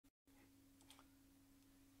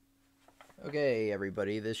Okay,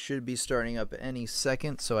 everybody, this should be starting up any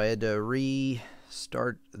second, so I had to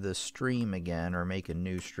restart the stream again or make a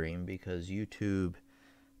new stream because YouTube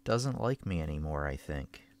doesn't like me anymore, I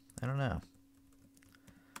think. I don't know.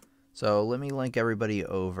 So let me link everybody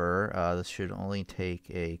over. This should only take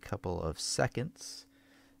a couple of seconds,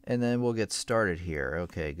 and then we'll get started here.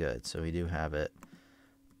 Okay, good. So we do have it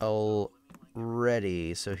all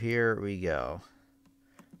ready. So here we go.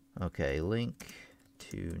 Okay, link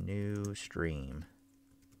to new stream.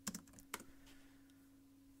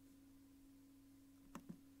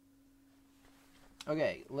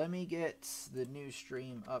 Okay, let me get the new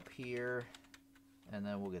stream up here, and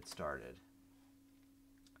then we'll get started.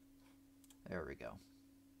 There we go.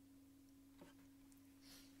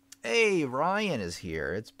 Hey, Ryan is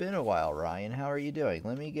here. It's been a while, Ryan. How are you doing?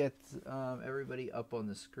 Let me get everybody up on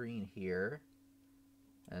the screen here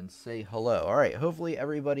and say hello. All right, hopefully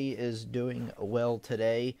everybody is doing well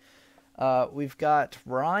today. We've got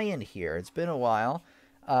Ryan here. It's been a while.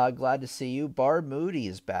 Glad to see you. Barb Moody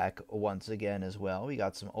is back once again as well. We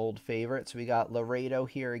got some old favorites. We got Laredo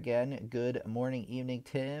here again. Good morning, evening,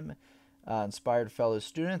 Tim. Inspired fellow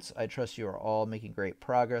students, I trust you are all making great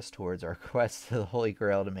progress towards our quest to the Holy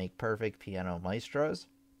Grail to make perfect piano maestros.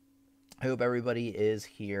 I hope everybody is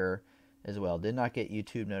here as well. Did not get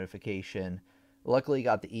YouTube notification. Luckily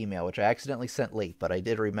got the email, which I accidentally sent late, but I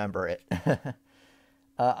did remember it.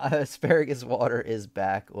 Asparagus Water is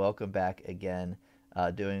back. Welcome back again.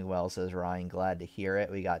 Doing well, says Ryan. Glad to hear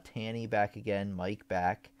it. We got Tanny back again. Mike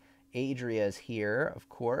back. Adria is here, of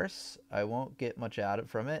course. I won't get much out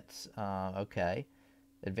from it. Okay.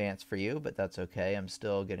 Advance for you, but that's okay. I'm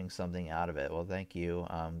still getting something out of it. Well, thank you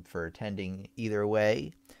for attending either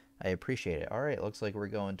way. I appreciate it. All right, looks like we're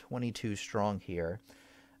going 22 strong here.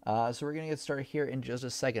 So we're going to get started here in just a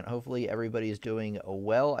second. Hopefully everybody is doing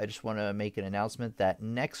well. I just want to make an announcement that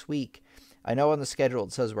next week, I know on the schedule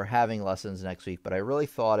it says we're having lessons next week, but I really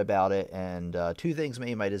thought about it, and two things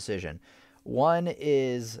made my decision. One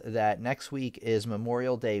is that next week is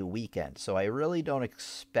Memorial Day weekend, so I really don't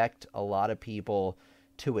expect a lot of people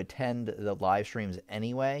to attend the live streams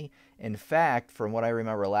anyway. In fact, from what I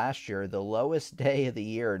remember last year, the lowest day of the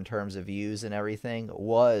year in terms of views and everything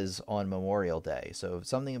was on Memorial Day. So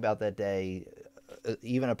something about that day,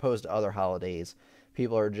 even opposed to other holidays,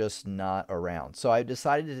 people are just not around. So I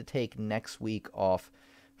decided to take next week off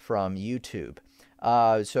from YouTube.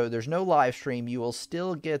 So there's no live stream. You will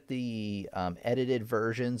still get the edited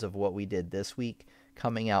versions of what we did this week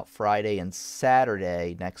coming out Friday and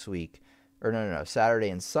Saturday next week. Or no, Saturday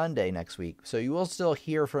and Sunday next week. So you will still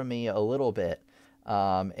hear from me a little bit.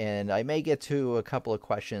 And I may get to a couple of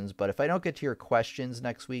questions, but if I don't get to your questions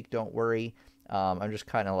next week, don't worry. I'm just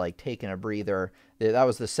kind of like taking a breather. That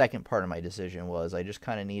was the second part of my decision, was I just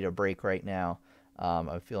kind of need a break right now.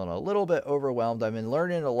 I'm feeling a little bit overwhelmed. I've been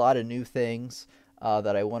learning a lot of new things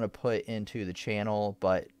that I want to put into the channel,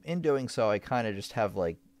 but in doing so, I kind of just have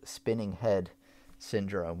like spinning head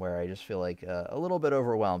syndrome where I just feel like a little bit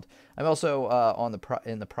overwhelmed. I'm also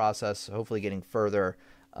in the process, hopefully getting further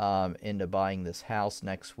into buying this house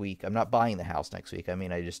next week. I'm not buying the house next week. I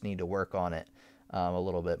mean, I just need to work on it a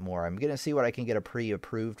little bit more. I'm going to see what I can get a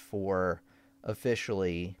pre-approved for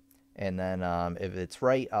officially, and then if it's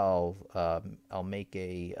right, I'll make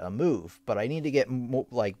a move. But I need to get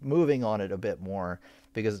moving on it a bit more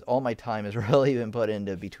because all my time has really been put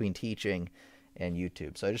into between teaching and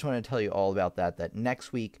YouTube. So I just want to tell you all about that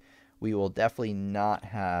next week we will definitely not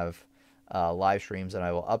have live streams, and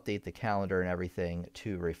I will update the calendar and everything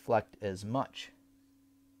to reflect as much.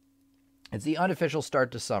 It's the unofficial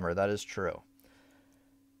start to summer. That is true.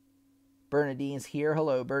 Bernadine's here.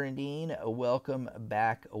 Hello, Bernadine. Welcome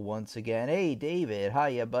back once again. Hey, David.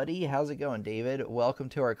 Hiya, buddy. How's it going, David? Welcome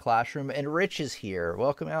to our classroom. And Rich is here.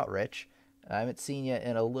 Welcome out, Rich. I haven't seen you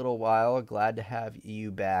in a little while. Glad to have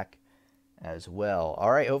you back as well. All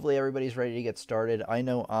right, hopefully everybody's ready to get started. I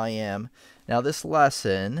know I am. Now this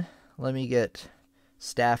lesson, let me get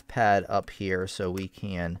staff pad up here so we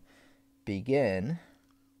can begin.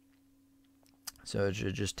 So it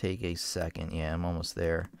should just take a second. Yeah, I'm almost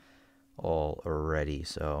there already.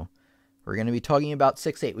 So we're going to be talking about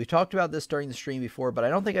 6/8. We've talked about this during the stream before, but I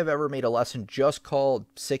don't think I've ever made a lesson just called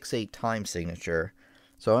 6/8 time signature.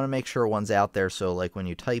 So I want to make sure one's out there, so like when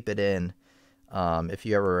you type it in, if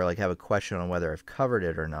you ever like have a question on whether I've covered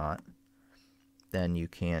it or not, then you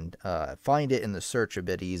can find it in the search a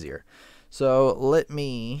bit easier. So let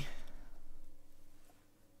me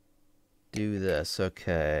do this.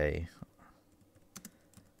 Okay.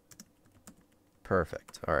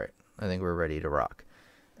 Perfect. All right. I think we're ready to rock.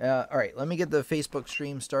 All right. Let me get the Facebook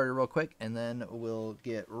stream started real quick, and then we'll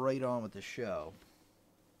get right on with the show.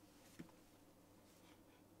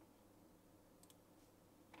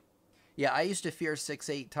 Yeah, I used to fear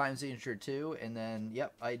 6/8 time signature too, and then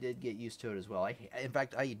yep, I did get used to it as well. In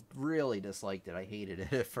fact, I really disliked it. I hated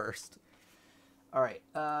it at first. All right,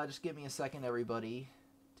 just give me a second, everybody,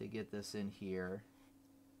 to get this in here.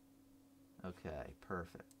 Okay,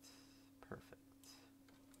 perfect, perfect.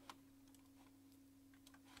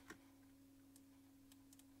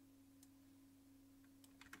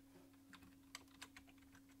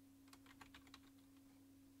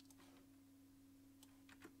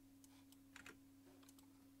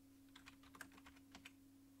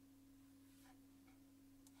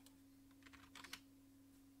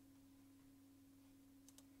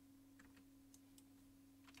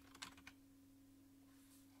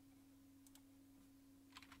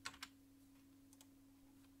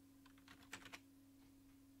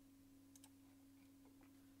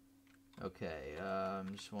 Okay,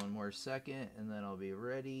 just one more second and then I'll be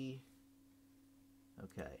ready.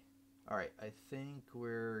 Okay. All right, I think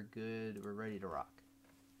we're good. We're ready to rock.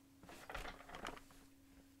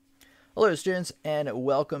 Hello, students, and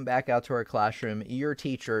welcome back out to our classroom. Your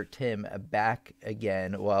teacher, Tim, back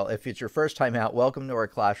again. Well, if it's your first time out, welcome to our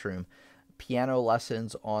classroom. Piano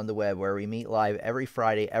lessons on the web, where we meet live every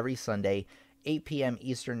Friday, every Sunday, 8 p.m.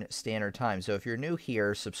 Eastern Standard Time. So if you're new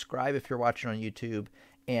here, subscribe if you're watching on YouTube,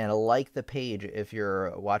 and like the page if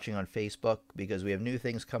you're watching on Facebook, because we have new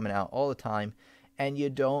things coming out all the time, and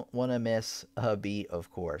you don't want to miss a beat,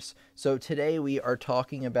 of course. So today we are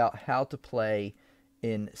talking about how to play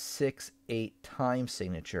in 6/8 time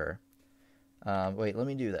signature. Wait, let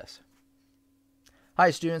me do this.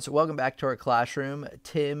 Hi, students. Welcome back to our classroom.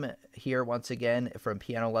 Tim here once again from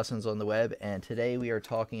Piano Lessons on the Web, and today we are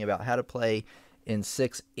talking about how to play in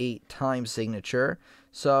 6/8 time signature.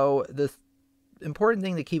 So the important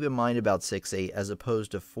thing to keep in mind about 6/8 as opposed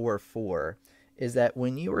to 4/4 is that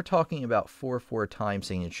when you are talking about 4/4 time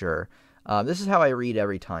signature, this is how I read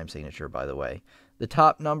every time signature, by the way. The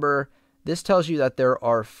top number, this tells you that there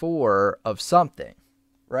are 4 of something,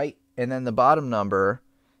 right? And then the bottom number,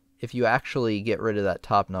 if you actually get rid of that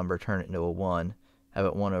top number, turn it into a 1, have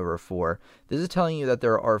it 1/4, this is telling you that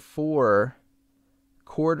there are 4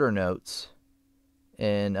 quarter notes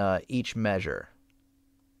in each measure.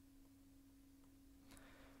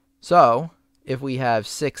 So if we have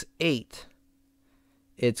 6/8,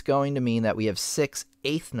 it's going to mean that we have 6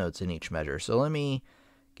 eighth notes in each measure. So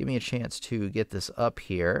give me a chance to get this up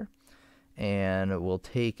here, and we'll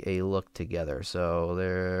take a look together. So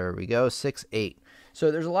there we go, 6/8.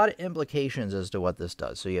 So there's a lot of implications as to what this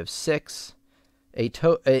does. So you have 6,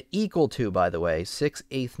 equal to, by the way, 6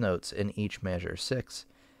 eighth notes in each measure, 6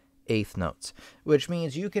 eighth notes, which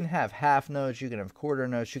means you can have half notes, you can have quarter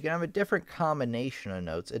notes, you can have a different combination of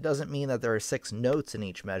notes. It doesn't mean that there are 6 notes in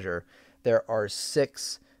each measure. There are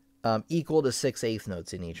 6 equal to 6 eighth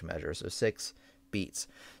notes in each measure, so 6 beats.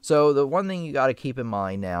 So the one thing you got to keep in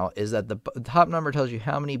mind now is that the top number tells you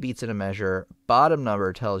how many beats in a measure. Bottom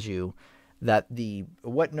number tells you that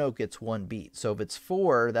what note gets 1 beat. So if it's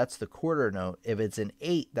 4, that's the quarter note. If it's an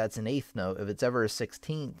 8, that's an eighth note. If it's ever a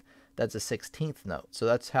 16th, that's a 16th note. So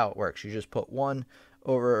that's how it works. You just put 1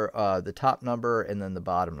 over the top number and then the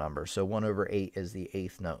bottom number. So 1/8 is the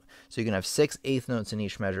eighth note. So you can have 6 eighth notes in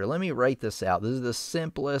each measure. Let me write this out. This is the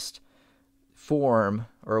simplest form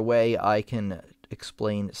or way I can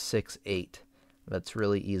explain 6/8. That's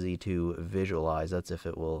really easy to visualize. That's if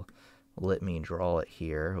it will let me draw it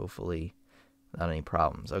here, hopefully without any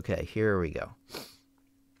problems. Okay, here we go.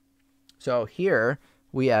 So here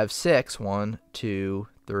we have 6, 1, 2,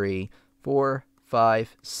 3, 4,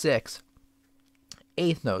 5, 6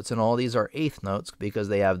 eighth notes, and all these are eighth notes because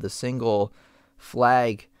they have the single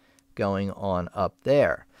flag going on up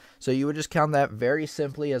there. So you would just count that very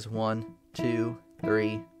simply as 1, 2,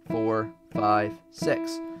 3, 4, 5,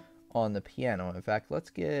 6 on the piano. In fact, let's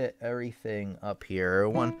get everything up here.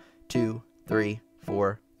 1, 2, 3,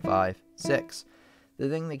 4, 5, 6. The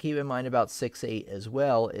thing to keep in mind about 6/8 as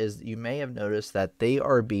well is you may have noticed that they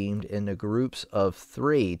are beamed into groups of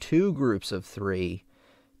 3, 2 groups of 3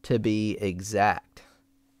 to be exact.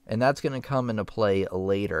 And that's going to come into play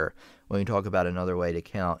later when we talk about another way to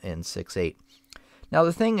count in 6/8. Now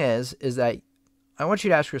the thing is that I want you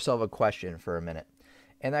to ask yourself a question for a minute.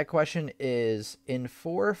 And that question is, in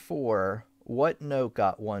 4/4, what note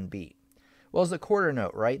got 1 beat? Well, it's the quarter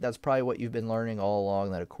note, right? That's probably what you've been learning all along,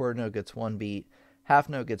 that a quarter note gets 1 beat, half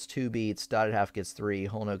note gets 2 beats, dotted half gets 3,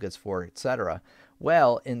 whole note gets 4, etc.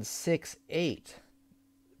 Well, in 6/8,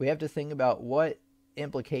 we have to think about what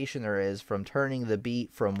implication there is from turning the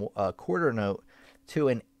beat from a quarter note to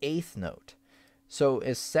an eighth note. So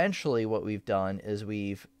essentially what we've done is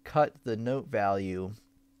we've cut the note value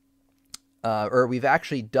or we've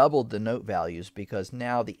actually doubled the note values, because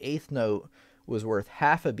now the eighth note was worth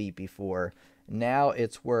half a beat before. Now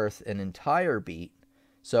it's worth an entire beat.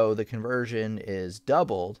 So the conversion is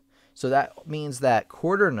doubled. So that means that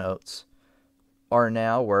quarter notes are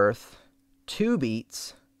now worth 2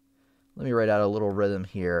 beats. Let me write out a little rhythm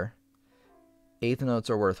here. Eighth notes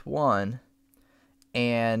are worth 1.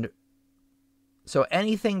 And so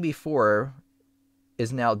anything before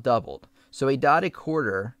is now doubled. So a dotted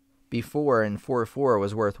quarter before in 4/4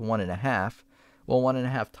 was worth 1.5. Well,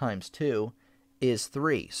 1.5 times 2 is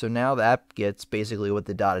 3. So now that gets basically what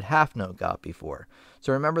the dotted half note got before.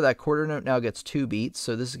 So remember that quarter note now gets 2 beats.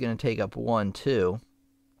 So this is going to take up 1, 2.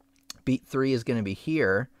 Beat 3 is going to be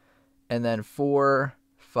here. And then 4,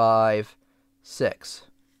 5, 6.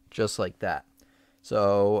 Just like that.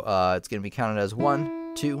 So it's going to be counted as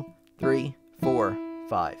 1, 2, 3, 4,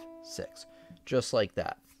 5, 6. Just like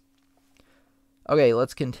that. Okay,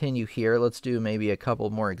 let's continue here. Let's do maybe a couple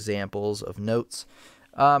more examples of notes.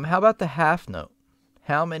 How about the half note?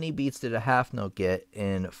 How many beats did a half note get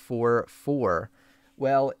in 4/4?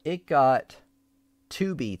 Well, it got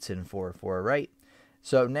 2 beats in 4/4, right?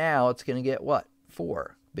 So now it's going to get what?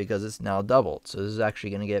 4, because it's now doubled. So this is actually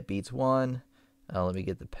going to get beats 1. Let me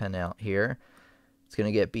get the pen out here. It's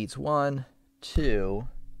going to get beats 1, 2,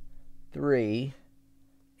 3,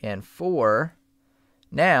 and 4.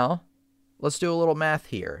 Now, let's do a little math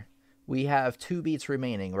here. We have 2 beats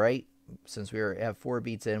remaining, right? Since we have 4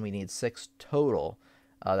 beats in, we need 6 total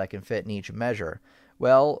that can fit in each measure.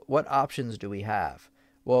 Well, what options do we have?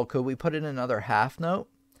 Well, could we put in another half note?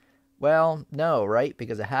 Well, no, right?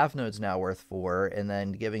 Because a half note's now worth 4, and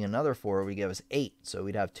then giving another 4 would give us 8, so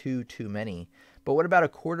we'd have 2 too many. But what about a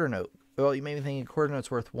quarter note? Well, you may be thinking a quarter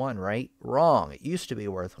note's worth 1, right? Wrong. It used to be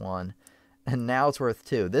worth 1, and now it's worth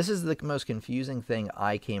 2. This is the most confusing thing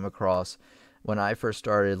I came across when I first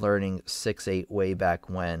started learning 6/8 way back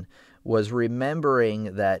when, was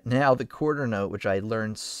remembering that now the quarter note, which I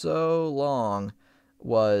learned so long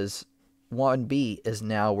was 1 beat, is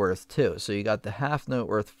now worth 2. So you got the half note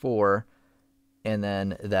worth 4, and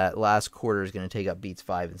then that last quarter is going to take up beats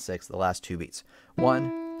 5 and 6, the last 2 beats.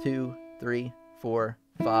 1, 2, 3, 4,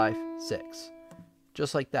 5, 6.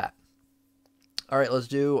 Just like that. All right, let's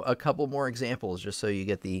do a couple more examples just so you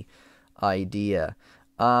get the idea.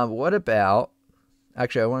 What about,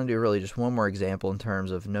 actually I want to do really just one more example in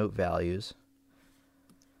terms of note values.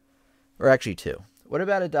 Or actually 2. What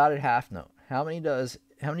about a dotted half note? How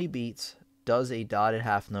many beats does a dotted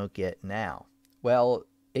half note get now? Well,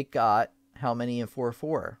 it got how many in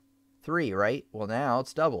 4/4? 3, right? Well, now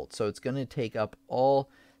it's doubled. So it's going to take up all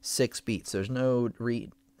 6 beats. There's no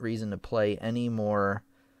reason to play any more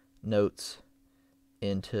notes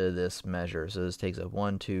into this measure. So this takes up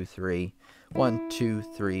 1, 2, 3, 1, 2,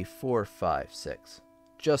 3, 4, 5, 6.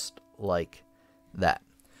 Just like that.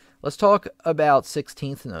 Let's talk about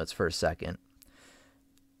 16th notes for a second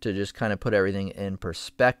to just kind of put everything in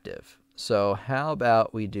perspective. So how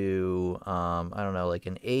about we do, I don't know, like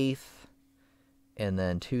an eighth and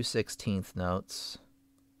then 2 16th notes.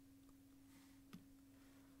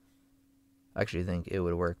 I actually think it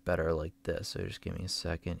would work better like this. So just give me a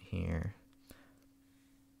second here.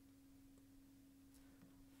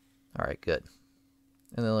 All right, good.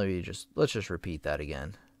 And then let's just repeat that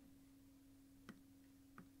again.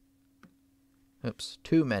 Oops,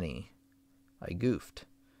 too many. I goofed.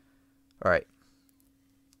 All right.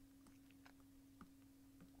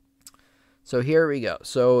 So here we go.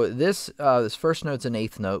 So this first note's an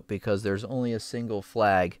eighth note because there's only a single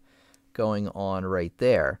flag going on right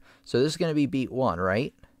there. So this is going to be beat 1,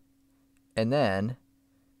 right? And then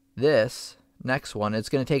this next one, it's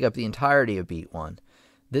going to take up the entirety of beat 1.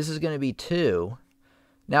 This is going to be 2.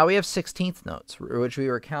 Now we have 16th notes, which we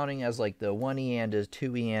were counting as like the 1 eandas,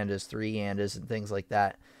 2 eandas, 3 eandas, and things like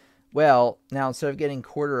that. Well, now instead of getting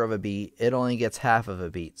quarter of a beat, it only gets half of a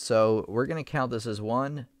beat. So we're going to count this as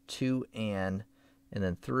 1, 2, and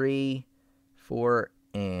then 3, 4,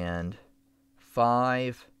 and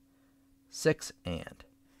 5, 6, and.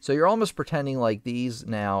 So you're almost pretending like these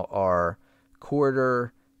now are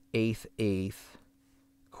quarter, eighth, eighth,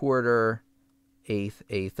 quarter, eighth,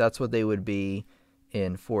 eighth. That's what they would be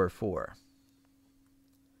in 4/4.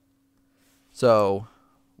 So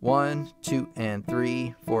 1, 2, and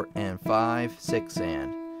 3, 4, and 5, 6,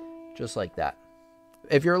 and. Just like that.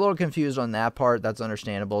 If you're a little confused on that part, that's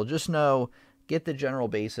understandable. Just know, get the general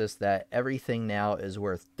basis that everything now is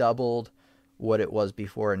worth doubled what it was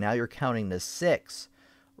before. And now you're counting the 6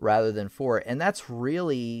 rather than 4. And that's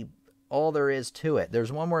really all there is to it.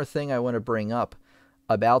 There's one more thing I want to bring up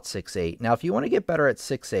about 6/8. Now, if you want to get better at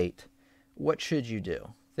 6/8, what should you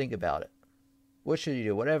do? Think about it. what should you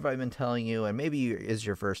do? What have I been telling you? And maybe it's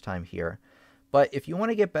your first time here. But if you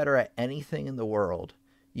want to get better at anything in the world,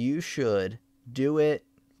 you should do it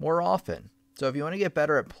more often. So if you want to get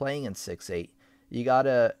better at playing in 6/8, you got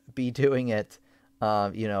to be doing it,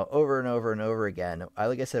 over and over and over again.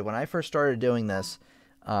 Like I said, when I first started doing this,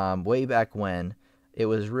 way back when, it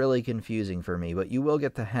was really confusing for me, but you will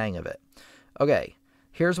get the hang of it. Okay,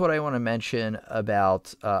 here's what I want to mention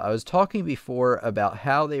about, I was talking before about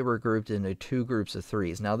how they were grouped into 2 groups of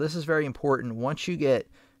 3s. Now, this is very important once you get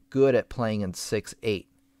good at playing in 6/8.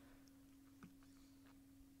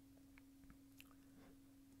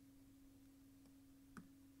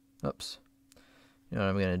 Oops. You know what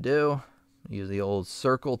I'm going to do? Use the old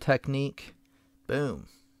circle technique. Boom.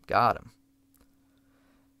 Got him.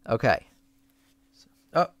 Okay.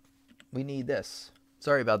 Oh, we need this.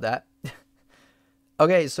 Sorry about that.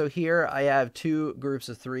 Okay, so here I have 2 groups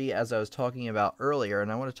of 3 as I was talking about earlier,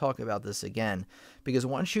 and I want to talk about this again because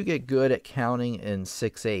once you get good at counting in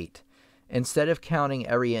 6/8, instead of counting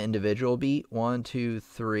every individual beat, 1, 2,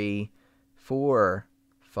 3, 4,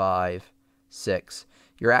 5, 6,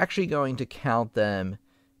 you're actually going to count them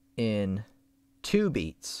in 2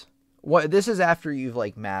 beats. This is after you've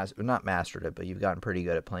not mastered it, but you've gotten pretty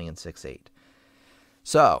good at playing in 6/8.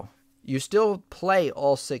 So you still play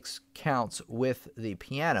all 6 counts with the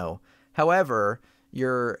piano. However,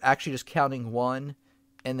 you're actually just counting 1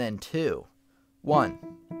 and then 2. 1,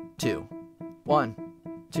 2, 1,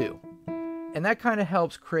 2. And that kind of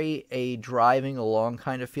helps create a driving along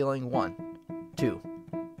kind of feeling. 1, 2,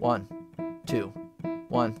 1, 2,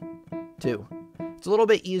 1, 2. It's a little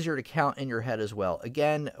bit easier to count in your head as well.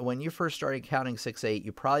 Again, when you first started counting 6/8,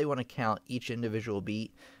 you probably want to count each individual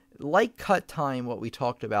beat. Like cut time, what we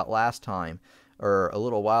talked about last time, or a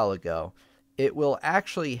little while ago, it will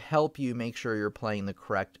actually help you make sure you're playing the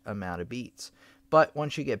correct amount of beats. But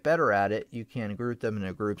once you get better at it, you can group them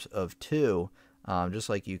into groups of 2, just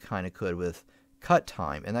like you kind of could with cut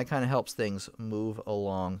time. And that kind of helps things move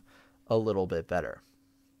along a little bit better.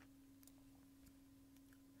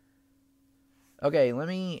 Okay, let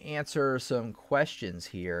me answer some questions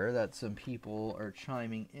here that some people are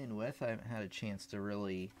chiming in with. I haven't had a chance to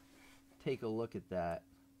really take a look at that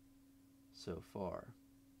so far.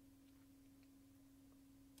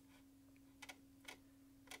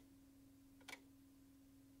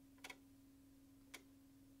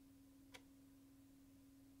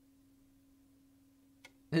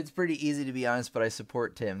 It's pretty easy, to be honest, but I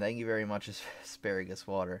support Tim. Thank you very much, Asparagus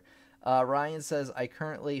Water. Ryan says, I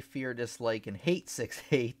currently fear, dislike, and hate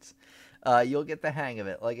 6/8. You'll get the hang of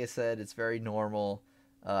it. Like I said, it's very normal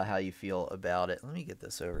how you feel about it. Let me get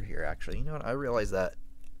this over here, actually. You know what? I realize that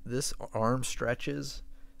this arm stretches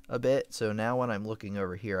a bit, so now when I'm looking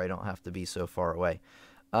over here, I don't have to be so far away.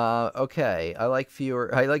 Okay, I like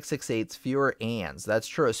 6/8s, fewer ands. That's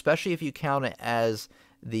true, especially if you count it as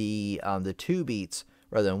the 2 beats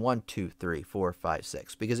rather than 1, 2, 3, 4, 5,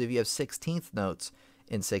 6. Because if you have 16th notes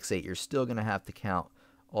in 6/8, you're still going to have to count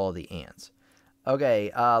all the ands.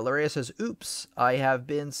 Okay, Lorea says, oops, I have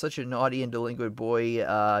been such a naughty and delinquent boy,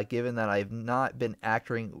 given that I've not been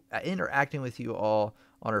interacting with you all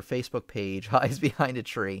on our Facebook page, Hides Behind a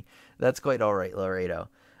Tree. That's quite all right, Laredo.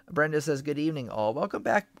 Brenda says, good evening, all. Welcome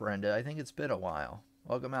back, Brenda. I think it's been a while.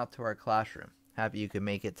 Welcome out to our classroom. Happy you could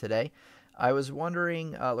make it today. I was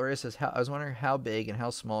wondering, Lorea says, I was wondering how big and how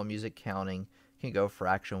small music counting can go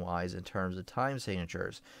fraction-wise in terms of time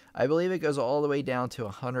signatures. I believe it goes all the way down to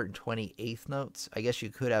 128th notes. I guess you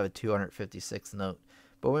could have a 256th note,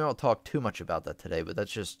 but we won't talk too much about that today, but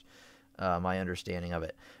that's just my understanding of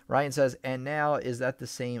it. Ryan says, and now is that the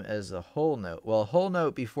same as a whole note? Well, a whole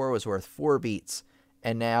note before was worth 4 beats,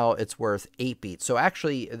 and now it's worth 8 beats. So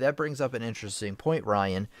actually, that brings up an interesting point,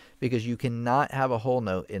 Ryan, because you cannot have a whole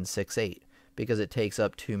note in 6/8 because it takes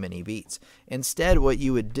up too many beats. Instead, what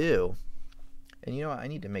you would do, and you know what, I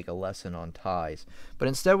need to make a lesson on ties, but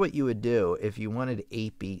instead what you would do if you wanted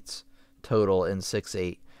 8 beats total in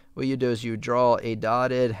 6/8, what you do is you draw a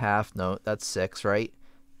dotted half note, that's 6, right?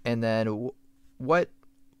 And then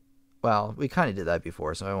well, we kind of did that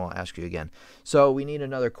before, so I won't ask you again. So we need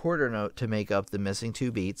another quarter note to make up the missing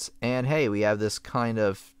 2 beats, and hey, we have this kind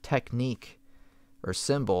of technique or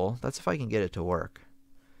symbol. That's if I can get it to work.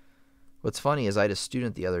 What's funny is I had a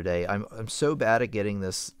student the other day. I'm so bad at getting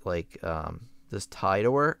this this tie to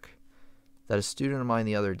work that a student of mine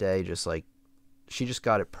the other day she just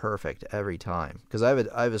got it perfect every time, because I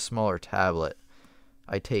have a smaller tablet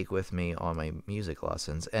I take with me on my music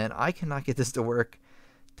lessons, and I cannot get this to work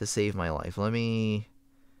to save my life.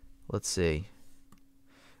 Let's see.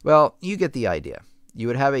 Well, you get the idea. You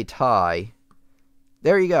would have a tie.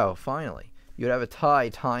 There you go, finally. You would have a tie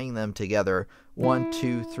tying them together 1,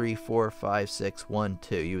 2, 3, 4, 5, 6, 1,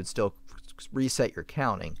 2. You would still reset your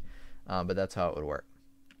counting, but that's how it would work.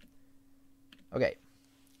 Okay.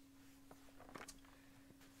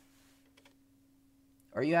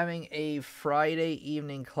 Are you having a Friday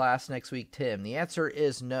evening class next week, Tim? The answer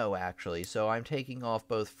is no, actually. So I'm taking off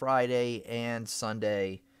both Friday and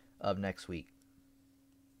Sunday of next week.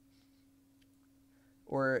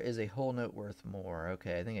 Or is a whole note worth more?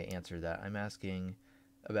 Okay, I think I answered that. I'm asking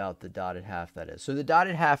about the dotted half, that is. So the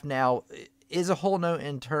dotted half now is a whole note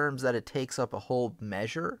in terms that it takes up a whole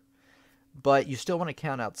measure, but you still want to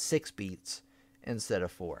count out 6 beats instead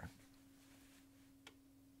of 4.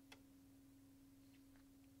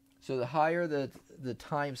 So the higher the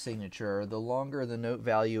time signature, the longer the note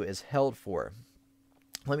value is held for.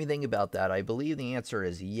 Let me think about that. I believe the answer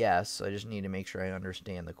is yes. I just need to make sure I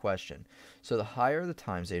understand the question. So the higher the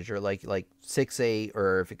time signature, like 6/8,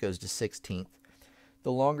 or if it goes to 16th,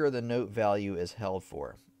 the longer the note value is held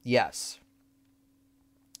for. Yes.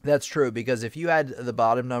 That's true, because if you had the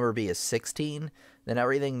bottom number be a 16, then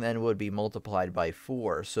everything then would be multiplied by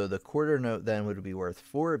 4. So the quarter note then would be worth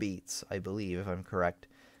 4 beats, I believe, if I'm correct.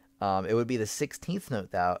 It would be the 16th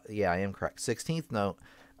note that, yeah, I am correct. 16th note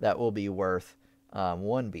that will be worth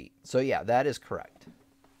 1 beat. So yeah, that is correct.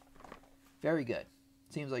 Very good.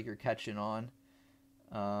 Seems like you're catching on.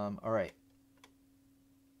 All right.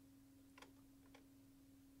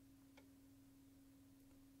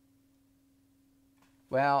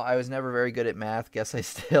 Well, I was never very good at math. Guess I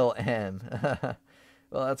still am.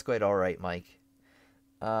 Well, that's quite all right, Mike.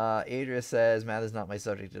 Adria says, math is not my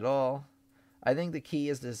subject at all. I think the key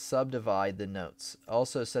is to subdivide the notes.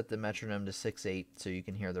 Also set the metronome to 6/8 so you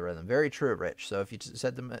can hear the rhythm. Very true, Rich. So if you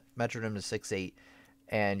set the metronome to 6/8,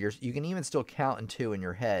 and you can even still count in 2 in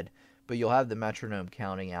your head, but you'll have the metronome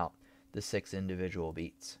counting out the 6 individual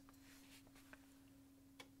beats.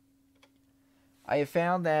 I have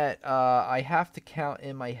found that I have to count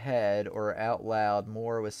in my head or out loud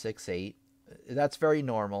more with 6/8. That's very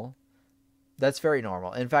normal. That's very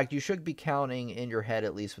normal. In fact, you should be counting in your head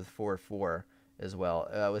at least with 4/4 as well.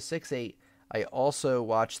 With 6/8, I also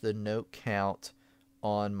watch the note count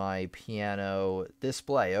on my piano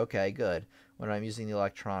display. Okay, good. When I'm using the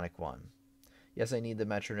electronic one. Yes, I need the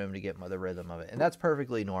metronome to get the rhythm of it. And that's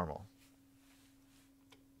perfectly normal.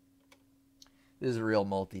 This is real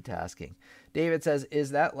multitasking. David says,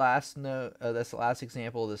 is that last note, this last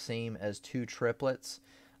example the same as 2 triplets?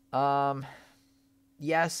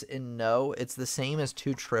 Yes and no. It's the same as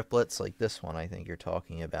 2 triplets, like this one I think you're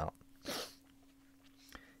talking about.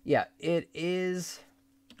 Yeah, it is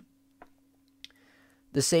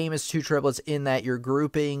the same as 2 triplets in that you're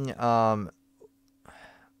grouping them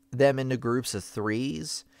into groups of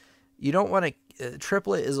 3s. You don't want to...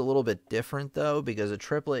 triplet is a little bit different, though, because a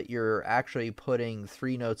triplet, you're actually putting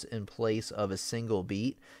 3 notes in place of a single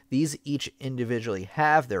beat. These each individually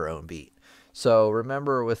have their own beat. So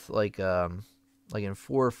remember with like in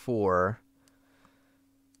 4/4,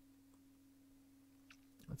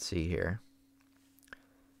 let's see here.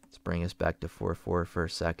 Let's bring us back to 4/4 for a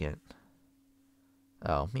second.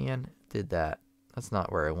 Oh man, did that. That's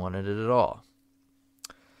not where I wanted it at all.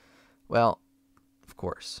 Well, of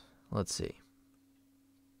course. Let's see.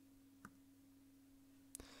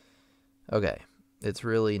 Okay, it's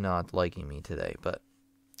really not liking me today, but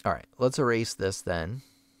all right, let's erase this then.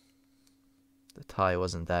 The tie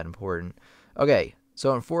wasn't that important. Okay,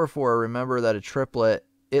 so in 4/4, remember that a triplet,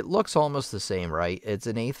 it looks almost the same, right? It's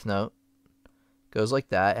an 8th note. Goes like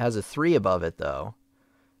that. It has a 3 above it, though.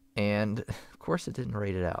 And, of course, it didn't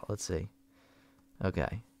write it out. Let's see.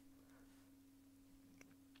 Okay.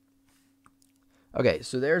 Okay,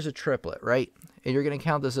 so there's a triplet, right? And you're going to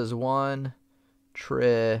count this as 1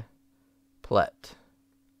 triplet.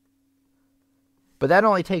 But that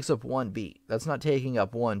only takes up 1 beat. That's not taking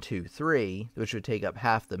up 1, 2, 3, which would take up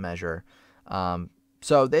half the measure.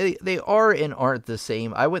 So they are and aren't the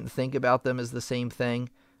same. I wouldn't think about them as the same thing.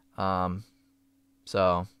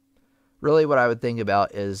 So really what I would think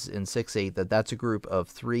about is in 6/8 that's a group of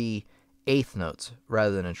 3 8th notes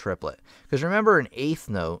rather than a triplet. Because remember an 8th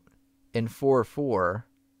note in 4/4.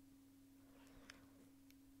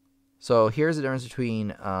 So here's the difference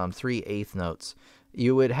between 3 8th notes.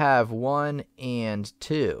 You would have 1 and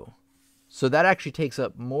 2. So that actually takes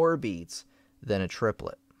up more beats than a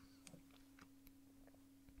triplet.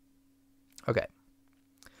 Okay.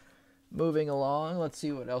 Moving along, let's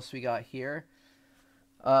see what else we got here.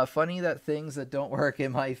 Funny that things that don't work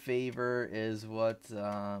in my favor is what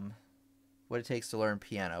it takes to learn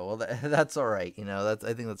piano. Well, that's all right. You know,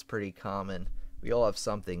 I think that's pretty common. We all have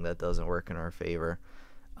something that doesn't work in our favor.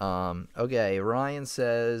 Okay, Ryan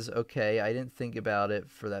says, okay, I didn't think about it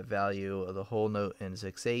for that value of the whole note in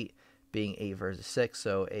 6/8 being 8 versus 6,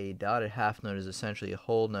 so a dotted half note is essentially a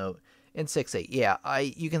whole note in 6/8. Yeah,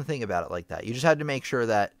 you can think about it like that. You just have to make sure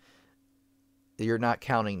that you're not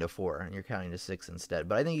counting to 4 and you're counting to 6 instead,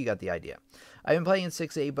 but I think you got the idea. I've been playing in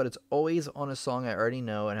 6/8, but it's always on a song I already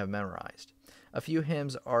know and have memorized. A few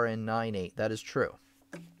hymns are in 9/8. That is true.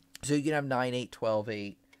 So you can have 9/8,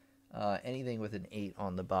 12/8, anything with an 8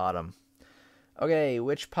 on the bottom. Okay,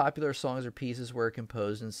 which popular songs or pieces were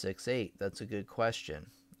composed in 6/8? That's a good question.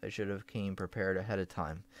 I should have came prepared ahead of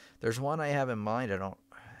time. There's one I have in mind. I'm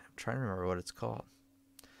trying to remember what it's called.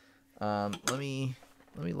 Let me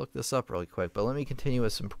look this up really quick, but let me continue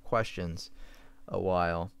with some questions a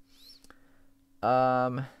while.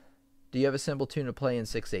 Do you have a simple tune to play in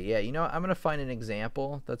 6/8? Yeah, you know what? I'm going to find an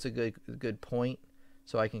example. That's a good point,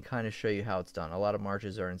 so I can kind of show you how it's done. A lot of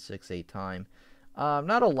marches are in 6/8 time.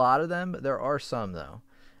 Not a lot of them, but there are some, though.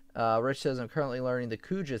 Rich says, I'm currently learning the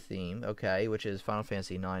Kuja theme, okay, which is Final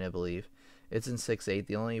Fantasy IX, I believe. It's in 6/8.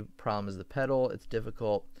 The only problem is the pedal. It's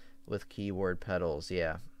difficult with keyboard pedals.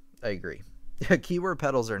 Yeah, I agree. Keyboard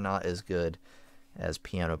pedals are not as good as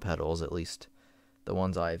piano pedals, at least the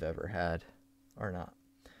ones I've ever had are not.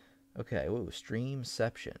 Okay, ooh,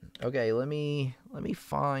 Streamception. Okay, let me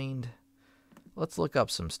find, let's look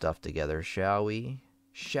up some stuff together, shall we?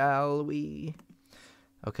 Shall we?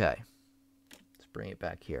 Okay, let's bring it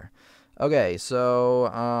back here. Okay,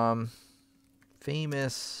 so,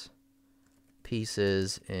 famous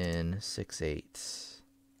pieces in 6/8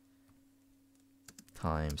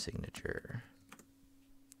 time signature.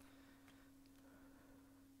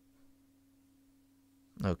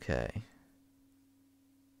 Okay.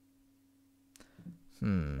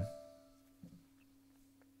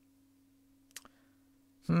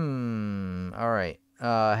 All right.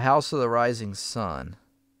 House of the Rising Sun.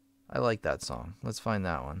 I like that song. Let's find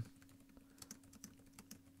that one.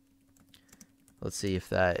 Let's see if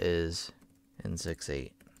that is in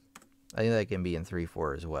 6/8. I think that can be in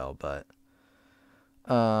 3/4 as well, but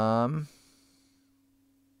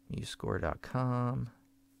musescore.com.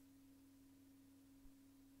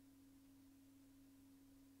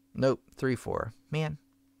 Nope, 3/4. Man.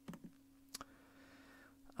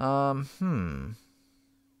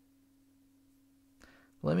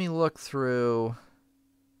 Let me look through.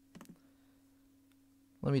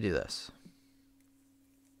 Let me do this.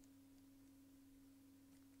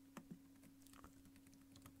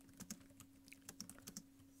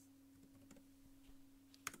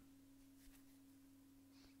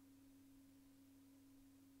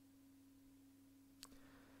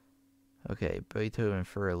 Okay, Beethoven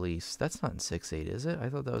for release. That's not in 6/8, is it? I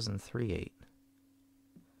thought that was in 3/8.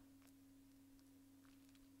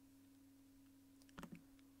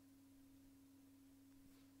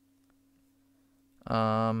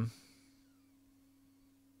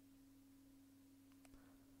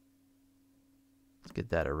 Let's get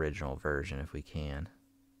that original version if we can.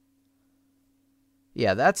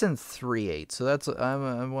 Yeah, that's in 3/8. So that's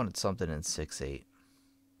I wanted something in 6/8.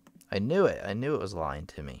 I knew it. I knew it was lying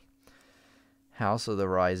to me. House of the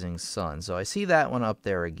Rising Sun. So I see that one up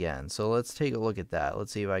there again. So let's take a look at that.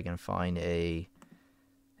 Let's see if I can find an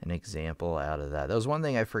example out of that. That was one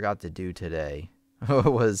thing I forgot to do today.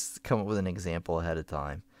 Was come up with an example ahead of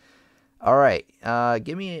time. All right,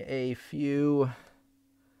 give me a few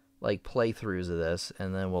like playthroughs of this,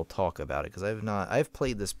 and then we'll talk about it because I've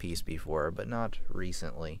played this piece before, but not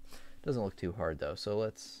recently. Doesn't look too hard though, so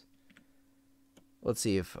let's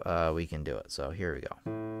see if we can do it. So here we go.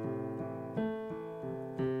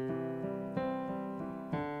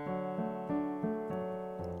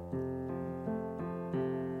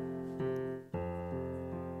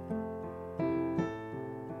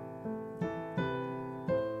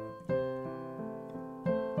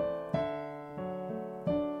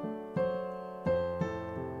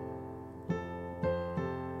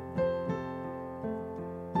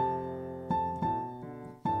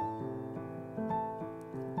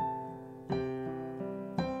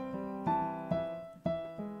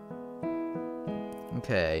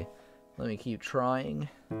 Okay, let me keep trying.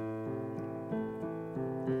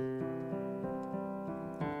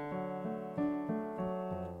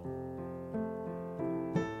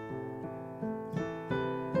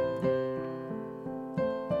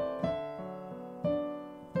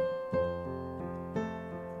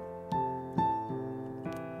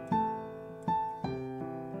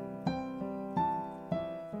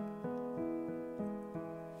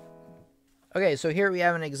 Okay, so here we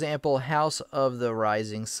have an example, House of the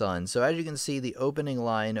Rising Sun. So as you can see, the opening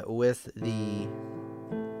line with the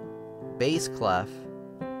bass clef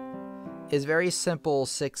is very simple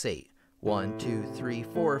 6/8. 1, 2, 3,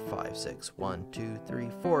 4, 5, 6. 1, 2, 3,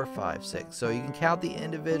 4, 5, 6. So you can count the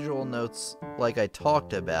individual notes like I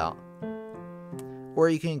talked about, or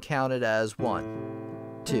you can count it as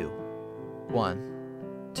 1, 2,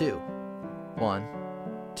 1, 2, 1,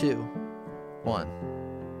 2, 1,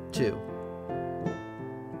 2.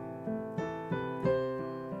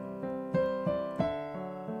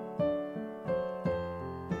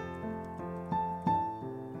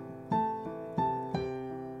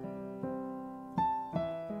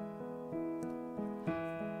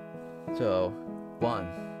 So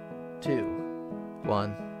 1, 2,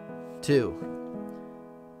 1, 2.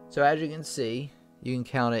 So as you can see, you can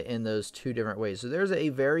count it in those two different ways. So there's a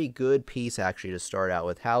very good piece actually to start out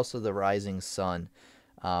with, House of the Rising Sun.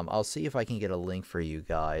 I'll see if I can get a link for you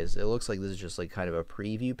guys. It looks like this is just like kind of a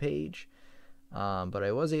preview page, but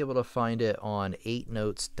I was able to find it on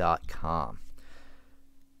 8notes.com.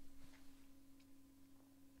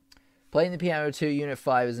 Playing the piano 2, Unit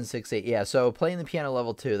 5 is in 6/8. Yeah, so playing the piano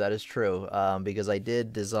level 2, that is true, because I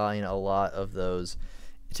did design a lot of those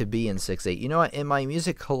to be in 6/8. You know what? In my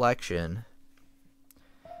music collection,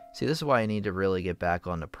 see, this is why I need to really get back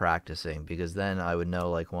onto practicing, because then I would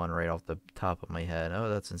know like one right off the top of my head. Oh,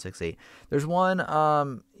 that's in 6/8. There's one,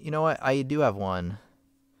 you know what? I do have one.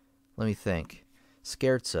 Let me think.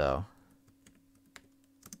 Scherzo.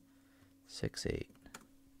 6/8.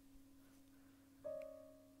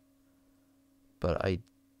 But I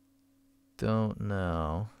don't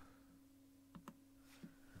know.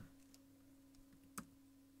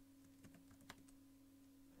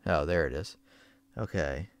 Oh, there it is.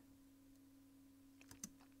 Okay.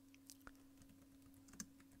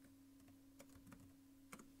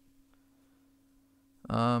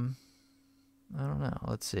 I don't know.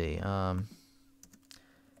 Let's see.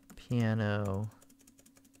 Piano.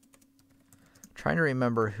 Trying to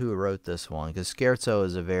remember who wrote this one, because Scherzo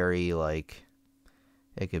is a very, like,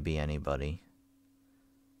 it could be anybody.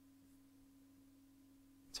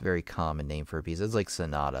 It's a very common name for a piece. It's like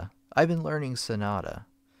sonata. I've been learning sonata.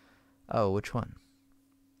 Oh, which one?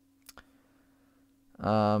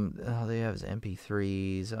 Oh, they have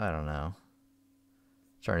MP3s. I don't know.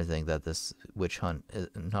 Trying to think that this Witch Hunt is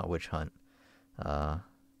not Witch Hunt.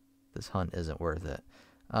 This hunt isn't worth it.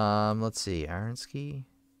 Let's see. Arensky.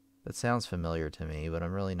 That sounds familiar to me, but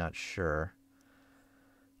I'm really not sure.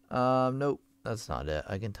 Nope. That's not it.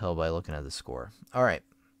 I can tell by looking at the score. All right.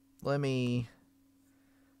 Let's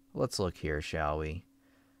look here, shall we?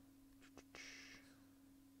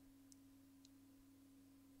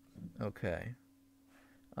 Okay.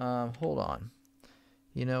 Hold on.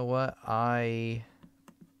 You know what? Here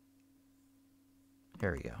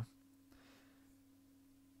we go.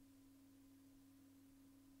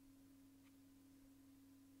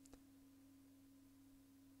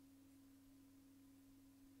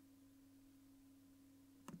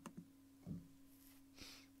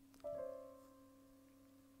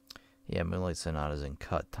 Yeah, Moonlight Sonata's in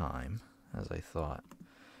cut time, as I thought.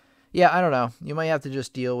 Yeah, I don't know. You might have to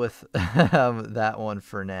just deal with that one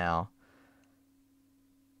for now.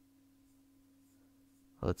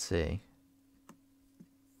 Let's see.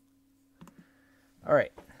 All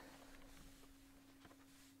right.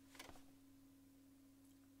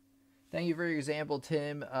 Thank you for your example,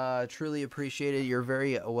 Tim. Truly appreciate it. You're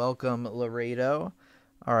very welcome, Laredo.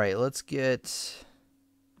 All right, let's get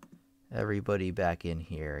everybody back in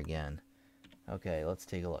here again. Okay, let's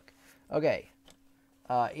take a look. Okay.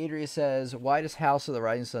 Adria says, why does House of the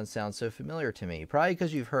Rising Sun sound so familiar to me? Probably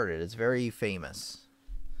because you've heard it. It's very famous.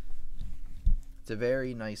 It's a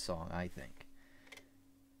very nice song, I think.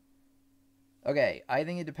 Okay, I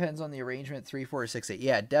think it depends on the arrangement, 3, 4, 6, 8.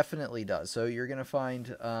 Yeah, it definitely does. So you're going to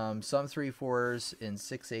find some 3, 4s in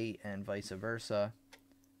 6, 8 and vice versa.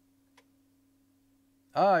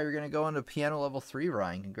 Oh, you're going to go into piano level 3,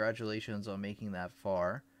 Ryan. Congratulations on making that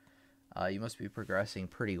far. You must be progressing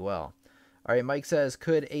pretty well. All right, Mike says,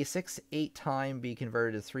 could a 6/8 time be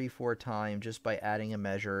converted to 3/4 time just by adding a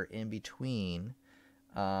measure in between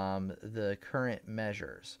the current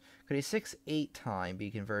measures? Could a 6/8 time be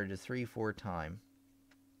converted to 3/4 time?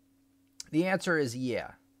 The answer is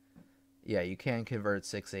yeah. Yeah, you can convert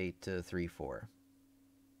 6/8 to 3/4.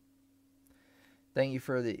 Thank you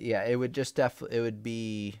for the, yeah, it would just definitely, it would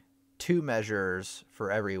be 2 measures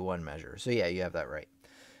for every 1 measure. So yeah, you have that right.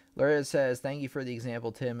 Laura says, thank you for the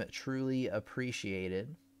example, Tim. Truly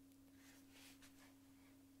appreciated.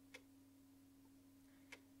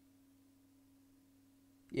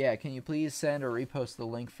 Yeah, can you please send or repost the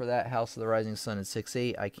link for that House of the Rising Sun in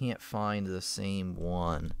 6/8? I can't find the same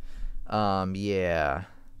one. Yeah.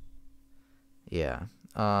 Yeah.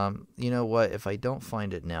 You know what? If I don't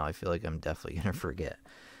find it now, I feel like I'm definitely going to forget.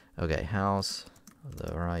 Okay, House of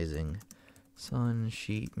the Rising Sun,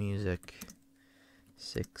 sheet music,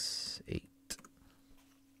 6/8.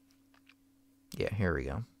 Yeah, here we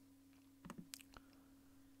go.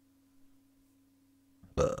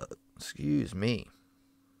 Excuse me.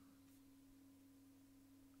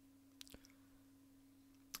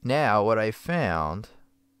 Now, what I found,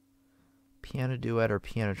 piano duet or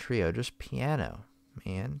piano trio, just piano,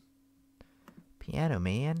 man. Piano,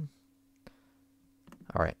 man.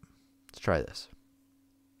 All right, let's try this.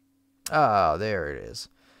 Oh, there it is.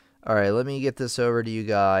 All right, let me get this over to you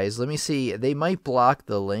guys. Let me see. They might block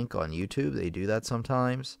the link on YouTube. They do that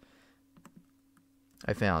sometimes.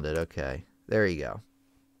 I found it. Okay, there you go.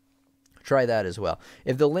 Try that as well.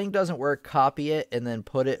 If the link doesn't work, copy it and then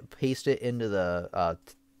paste it into the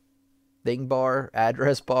thing bar,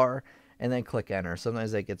 address bar, and then click enter.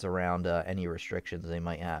 Sometimes that gets around any restrictions they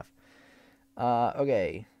might have.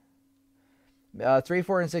 Okay. 3,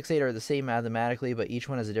 4, and 6, 8 are the same mathematically, but each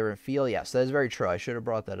one has a different feel. Yes, that is very true. I should have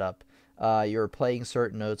brought that up. You're playing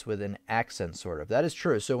certain notes with an accent, sort of. That is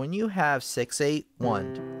true. So when you have 6, 8,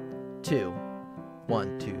 1, 2,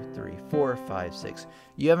 1, 2, 3, 4, 5, 6,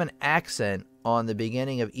 you have an accent on the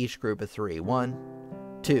beginning of each group of 3. 1,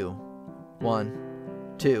 2,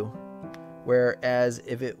 1, 2. Whereas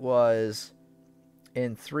if it was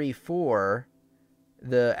in 3, 4,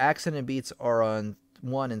 the accent and beats are on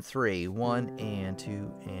 1 and 3. 1 and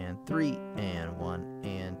 2 and 3 and 1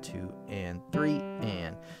 and 2 and 3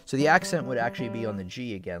 and. So the accent would actually be on the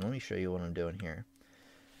G again. Let me show you what I'm doing here.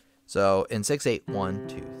 So in 6, 8, 1,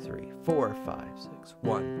 2, 3, 4, 5, 6.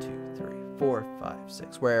 1, 2, 3, 4, 5,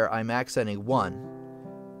 6. Where I'm accenting 1,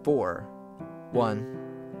 4, 1,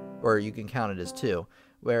 or you can count it as 2.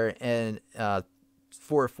 Where in 4,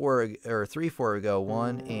 4 or 3, 4 would go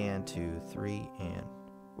 1 and 2, 3 and.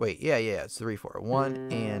 Wait, yeah, it's 3, 4.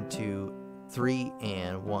 1 and 2, 3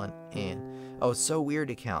 and 1 and. Oh, it's so weird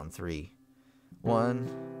to count in 3.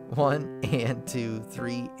 1 and 2,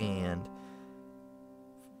 3 and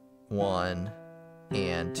 1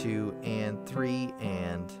 and 2 and 3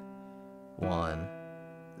 and 1.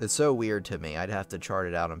 It's so weird to me. I'd have to chart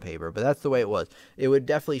it out on paper, but that's the way it was. It would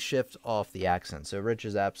definitely shift off the accent. So Rich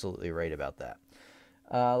is absolutely right about that.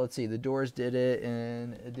 Let's see. The Doors did it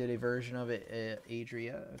and did a version of it.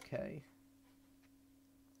 Adria. Okay.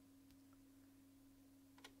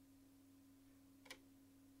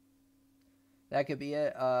 That could be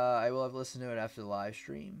it. I will have listened to it after the live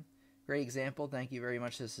stream. Great example. Thank you very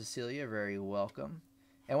much to Cecilia. Very welcome.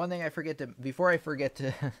 And one thing I forget to, before I forget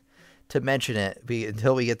to to mention it,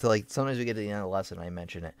 until we get to sometimes we get to the end of the lesson, I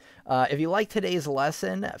mention it. If you like today's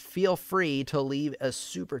lesson, feel free to leave a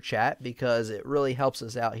super chat because it really helps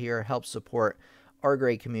us out here, helps support our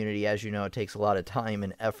great community. As you know, it takes a lot of time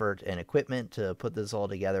and effort and equipment to put this all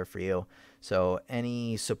together for you. So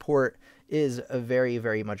any support is very,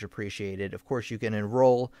 very much appreciated. Of course, you can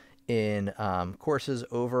enroll in courses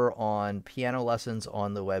over on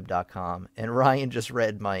pianolessonsontheweb.com. And Ryan just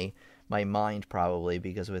read my mind probably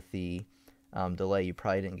because with the delay, you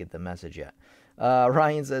probably didn't get the message yet.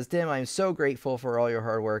 Ryan says, Tim, I'm so grateful for all your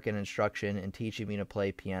hard work and instruction in teaching me to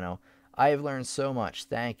play piano. I have learned so much.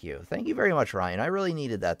 Thank you. Thank you very much, Ryan. I really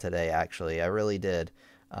needed that today, actually. I really did.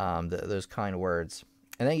 Those kind words.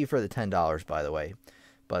 And thank you for the $10, by the way.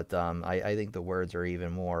 But I think the words are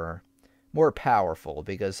even more powerful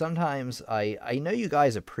because sometimes I know you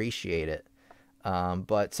guys appreciate it.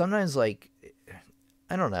 But sometimes, I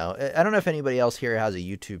don't know. I don't know if anybody else here has a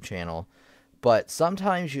YouTube channel, but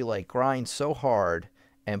sometimes you grind so hard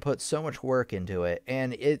and put so much work into it.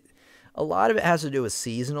 And a lot of it has to do with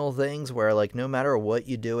seasonal things where no matter what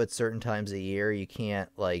you do at certain times of the year, you can't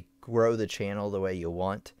grow the channel the way you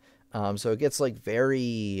want. So it gets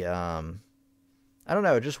very, I don't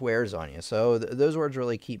know, it just wears on you. So those words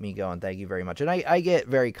really keep me going. Thank you very much. And I get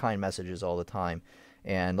very kind messages all the time.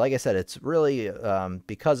 And like I said, it's really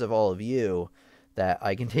because of all of you that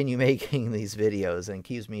I continue making these videos and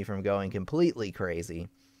keeps me from going completely crazy.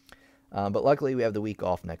 But luckily we have the week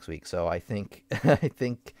off next week. So I think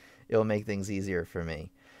it'll make things easier for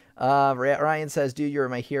me. Ryan says, dude, you're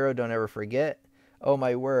my hero. Don't ever forget. Oh,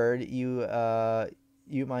 my word. You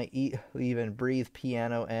might eat, even breathe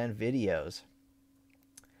piano and videos.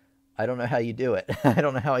 I don't know how you do it. I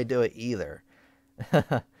don't know how I do it either.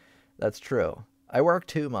 That's true. I work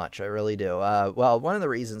too much. I really do. Well, one of the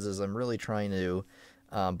reasons is I'm really trying to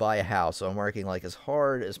buy a house. So I'm working as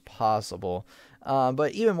hard as possible.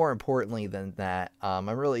 But even more importantly than that, I'm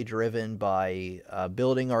really driven by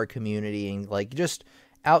building our community and just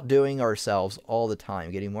outdoing ourselves all the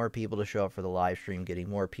time, getting more people to show up for the live stream, getting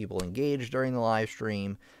more people engaged during the live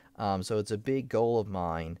stream. So it's a big goal of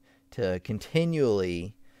mine to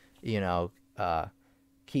continually,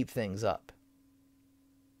 keep things up.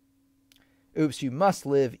 Oops, you must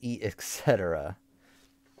live, eat, etc.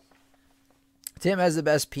 Tim has the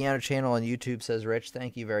best piano channel on YouTube, says Rich.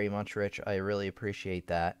 Thank you very much, Rich. I really appreciate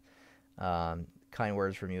that. Kind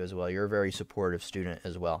words from you as well. You're a very supportive student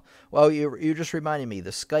as well. Well, you just reminded me, the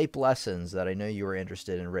Skype lessons that I know you were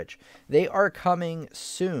interested in, Rich, they are coming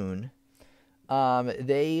soon.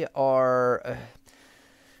 They are...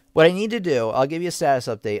 what I need to do, I'll give you a status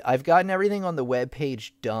update. I've gotten everything on the web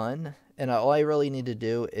page done, and all I really need to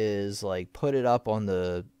do is like put it up on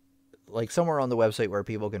the, like somewhere on the website where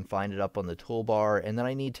people can find it up on the toolbar. And then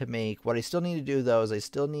I need to make, what I still need to do though is I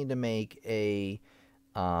still need to make a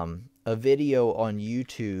video on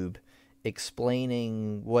YouTube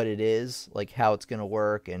explaining what it is, like how it's going to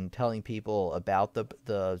work, and telling people about the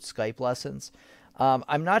Skype lessons.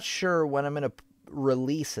 I'm not sure when I'm going to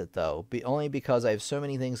release it though, only because I have so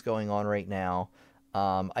many things going on right now.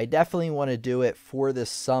 I definitely want to do it for this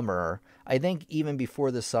summer. I think even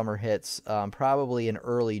before the summer hits, probably in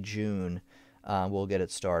early June, we'll get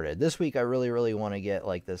it started. This week, I really want to get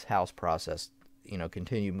like this house process,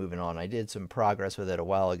 continue moving on. I did some progress with it a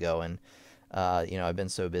while ago, and I've been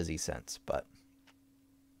so busy since. But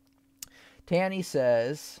Tanny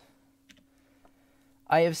says,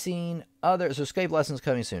 I have seen other, so Skype lessons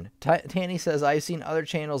coming soon. Tanny says, I've seen other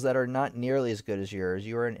channels that are not nearly as good as yours.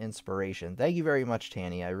 You are an inspiration. Thank you very much,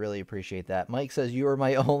 Tanny. I really appreciate that. Mike says, you are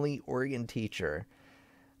my only organ teacher.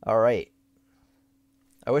 All right.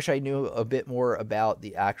 I wish I knew a bit more about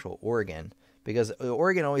the actual organ, because the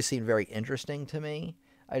organ always seemed very interesting to me.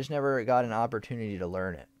 I just never got an opportunity to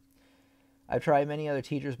learn it. I've tried many other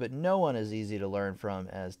teachers, but no one is easy to learn from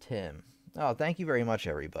as Tim. Oh, thank you very much,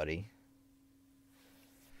 everybody.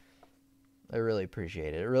 I really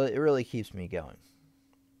appreciate it. It really keeps me going.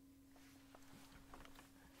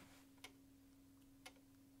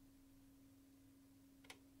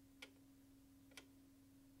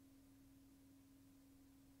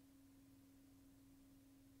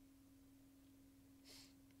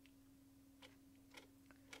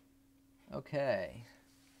 Okay.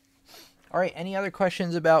 All right, any other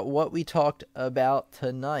questions about what we talked about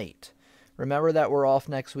tonight? Remember that we're off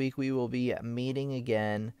next week. We will be meeting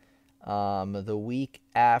again the week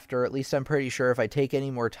after. At least I'm pretty sure if I take any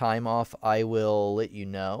more time off, I will let you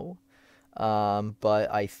know.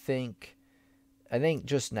 But I think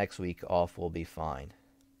just next week off will be fine.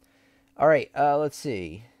 All right, let's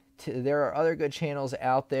see. There are other good channels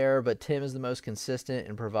out there, but Tim is the most consistent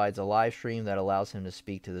and provides a live stream that allows him to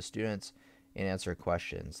speak to the students and answer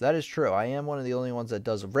questions. That is true. I am one of the only ones that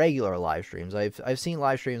does regular live streams. I've seen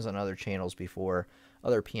live streams on other channels before,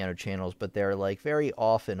 other piano channels, but they're like very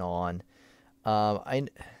off and on. I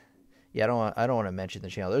don't want to mention the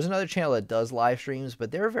channel. There's another channel that does live streams,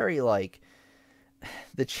 but they're very like,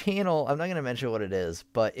 the channel, I'm not going to mention what it is,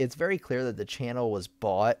 but it's very clear that the channel was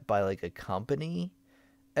bought by like a company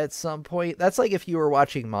at some point. That's like if you were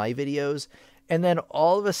watching my videos and then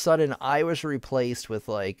all of a sudden I was replaced with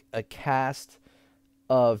like a cast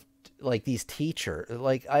of like these teachers.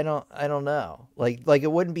 Like, I don't know. Like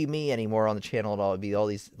it wouldn't be me anymore on the channel at all. It'd be all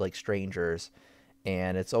these like strangers,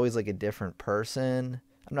 and it's always like a different person.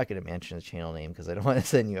 I'm not going to mention the channel name because I don't want to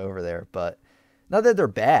send you over there, but not that they're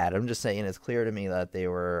bad. I'm just saying it's clear to me that they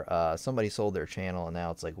were, somebody sold their channel and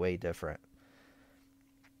now it's like way different.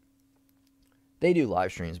 They do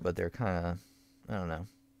live streams, but they're kind of, I don't know.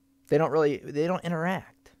 They don't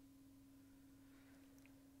interact.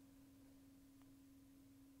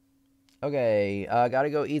 Okay, gotta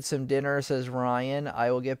go eat some dinner, says Ryan.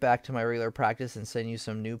 I will get back to my regular practice and send you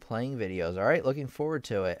some new playing videos. All right, looking forward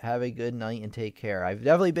to it. Have a good night and take care. I've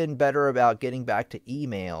definitely been better about getting back to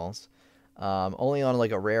emails. Only on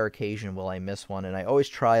like a rare occasion will I miss one, and I always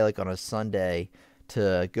try like on a Sunday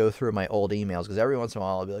to go through my old emails, because every once in a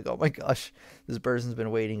while I'll be like, oh my gosh, this person's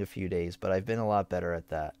been waiting a few days, but I've been a lot better at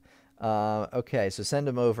that. Okay, so send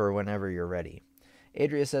them over whenever you're ready.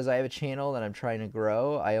 Adria says, I have a channel that I'm trying to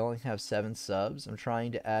grow. I only have 7 subs. I'm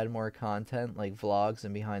trying to add more content like vlogs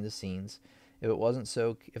and behind the scenes. If I wasn't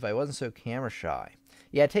so camera shy.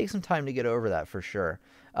 Yeah, it takes some time to get over that for sure.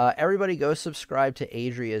 Everybody go subscribe to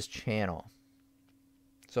Adria's channel.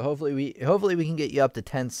 So hopefully we can get you up to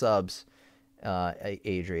 10 subs,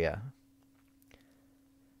 Adria.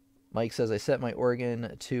 Mike says, I set my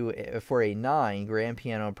organ for a 9 grand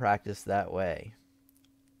piano practice that way.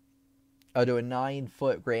 Oh, to a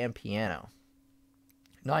 9-foot grand piano.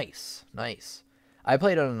 Nice, nice. I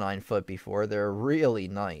played on a 9-foot before. They're really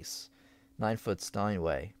nice. 9-foot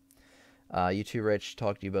Steinway. You too, Rich.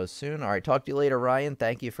 Talk to you both soon. All right, talk to you later, Ryan.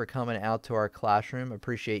 Thank you for coming out to our classroom.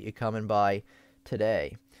 Appreciate you coming by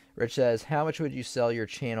today. Rich says, how much would you sell your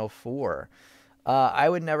channel for? I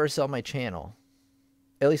would never sell my channel.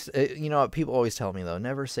 At least, you know, people always tell me, though,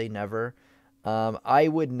 never say never. I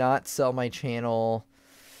would not sell my channel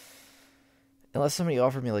unless somebody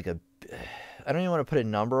offered me like I don't even want to put a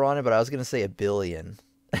number on it, but I was going to say $1 billion.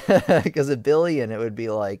 Because $1 billion, it would be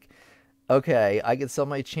like, okay, I could sell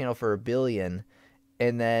my channel for $1 billion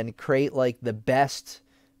and then create like the best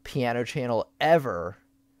piano channel ever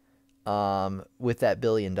with that $1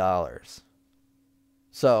 billion.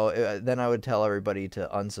 So then I would tell everybody to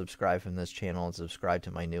unsubscribe from this channel and subscribe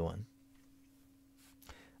to my new one.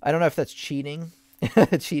 I don't know if that's cheating,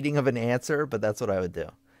 cheating of an answer, but that's what I would do.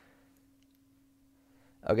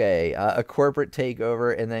 Okay, a corporate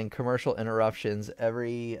takeover and then commercial interruptions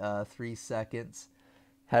every 3 seconds.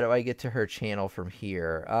 How do I get to her channel from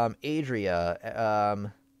here?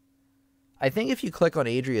 Adria, I think if you click on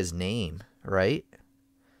Adria's name, right?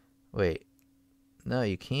 Wait, no,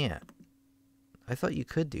 you can't. I thought you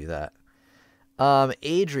could do that.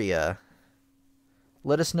 Adria,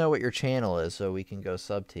 let us know what your channel is so we can go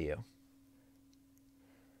sub to you.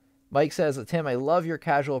 Mike says, Tim, I love your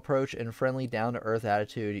casual approach and friendly, down-to-earth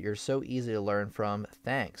attitude. You're so easy to learn from.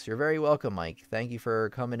 Thanks. You're very welcome, Mike. Thank you for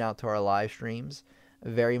coming out to our live streams.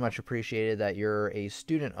 Very much appreciated that you're a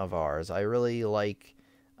student of ours. I really like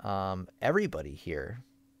everybody here.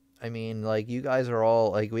 I mean, like, you guys are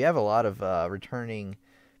all, like, we have a lot of returning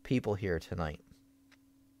people here tonight.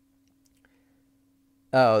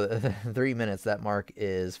 Oh, 3 minutes. That mark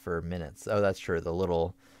is for minutes. Oh, that's true. The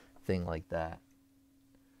little thing like that.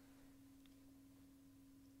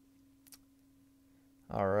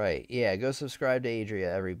 All right. Yeah, go subscribe to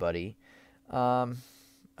Adria, everybody.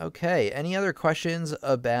 Okay. Any other questions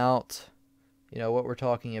about, you know, what we're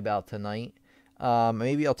talking about tonight?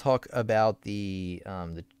 Maybe I'll talk about the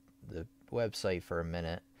website for a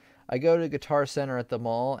minute. I go to Guitar Center at the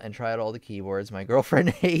mall and try out all the keyboards. My girlfriend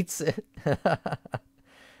hates it.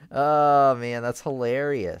 Oh, man, that's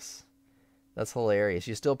hilarious. That's hilarious.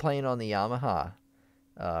 You still playing on the Yamaha,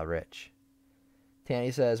 Rich?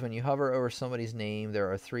 Tanny says, when you hover over somebody's name,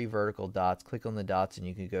 there are 3 vertical dots. Click on the dots and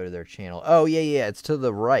you can go to their channel. Oh, yeah, it's to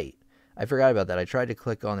the right. I forgot about that. I tried to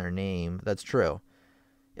click on their name. That's true.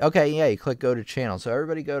 Okay, yeah, you click go to channel. So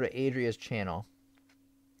everybody go to Adria's channel.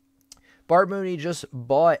 Barb Mooney just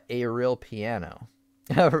bought a real piano.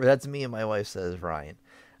 That's me and my wife, says Ryan.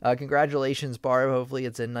 Congratulations, Barb. Hopefully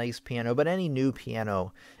it's a nice piano, but any new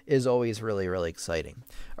piano is always really, really exciting.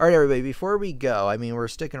 All right, everybody, before we go, I mean, we're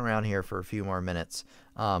sticking around here for a few more minutes,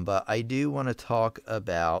 but I do want to talk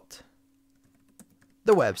about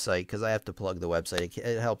the website because I have to plug the website.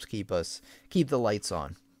 It helps keep the lights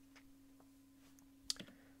on.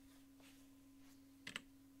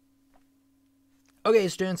 Okay,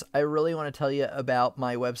 students, I really want to tell you about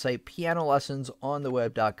my website,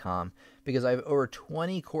 pianolessonsontheweb.com, because I have over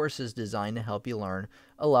 20 courses designed to help you learn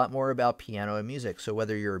a lot more about piano and music. So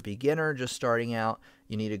whether you're a beginner just starting out,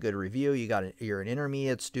 you need a good review, you're an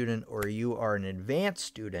intermediate student, or you are an advanced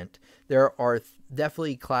student, there are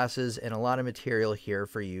definitely classes and a lot of material here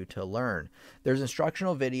for you to learn. There's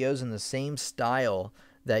instructional videos in the same style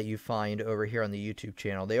that you find over here on the YouTube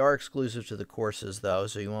channel. They are exclusive to the courses, though,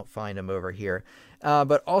 so you won't find them over here.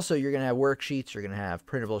 But also, you're going to have worksheets, you're going to have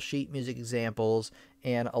printable sheet music examples,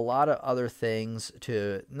 and a lot of other things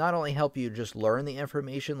to not only help you just learn the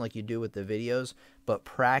information like you do with the videos, but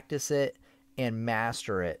practice it and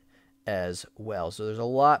master it as well. So there's a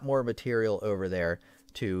lot more material over there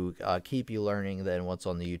to keep you learning than what's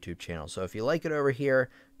on the YouTube channel. So if you like it over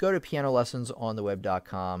here, go to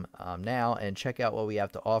pianolessonsontheweb.com now and check out what we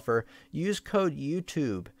have to offer. Use code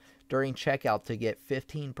YouTube during checkout to get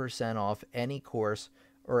 15% off any course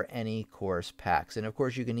or any course packs. And of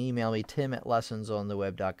course, you can email me,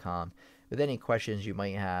 tim@lessonsontheweb.com, with any questions you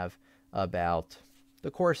might have about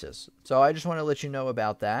the courses. So I just want to let you know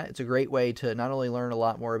about that. It's a great way to not only learn a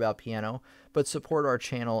lot more about piano, but support our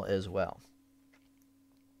channel as well.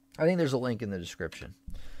 I think there's a link in the description.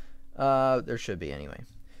 There should be anyway.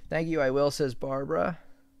 Thank you, I will, says Barbara.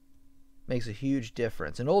 Makes a huge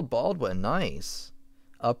difference. An old Baldwin, nice.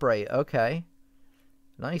 Upright, okay.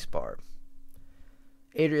 Nice, Barb.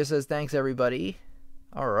 Adria says, thanks, everybody.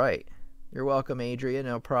 All right. You're welcome, Adria,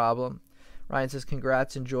 no problem. Ryan says,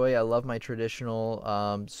 congrats, enjoy. I love my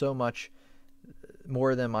traditional so much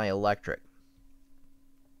more than my electric.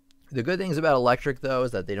 The good things about electric, though,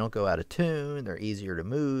 is that they don't go out of tune. They're easier to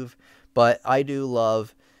move. But I do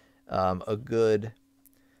love a good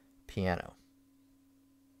piano.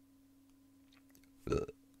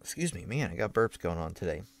 Excuse me, man, I got burps going on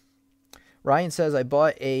today. Ryan says, I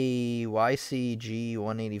bought a YCG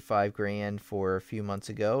 185 grand for a few months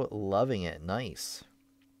ago. Loving it. Nice.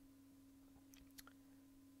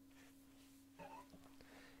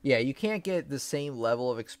 Yeah, you can't get the same level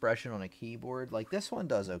of expression on a keyboard. Like, this one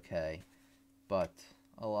does okay, but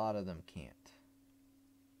a lot of them can't.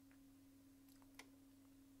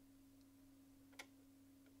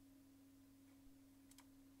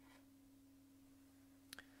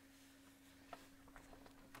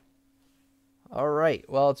 All right.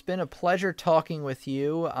 Well, it's been a pleasure talking with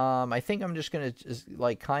you. I think I'm just going to just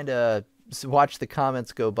like kind of watch the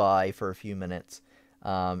comments go by for a few minutes.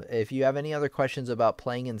 If you have any other questions about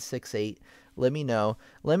playing in 6/8, let me know.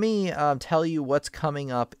 Let me tell you what's coming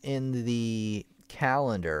up in the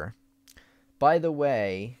calendar. By the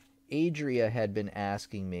way, Adria had been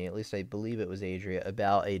asking me, at least I believe it was Adria,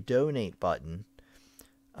 about a donate button.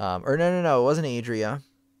 Or no, it wasn't Adria.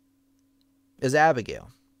 It was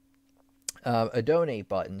Abigail. A donate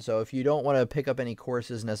button. So if you don't want to pick up any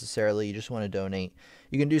courses necessarily, you just want to donate,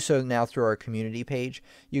 you can do so now through our community page.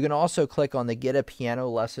 You can also click on the Get a Piano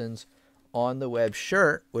Lessons on the Web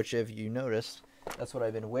shirt, which if you noticed, that's what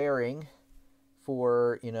I've been wearing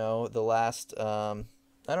for, the last, I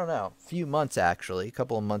don't know, few months actually, a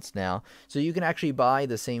couple of months now. So you can actually buy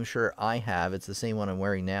the same shirt I have. It's the same one I'm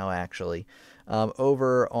wearing now actually,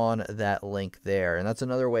 over on that link there. And that's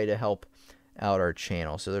another way to help out our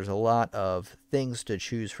channel. So there's a lot of things to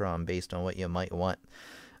choose from based on what you might want.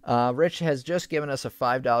 Rich has just given us a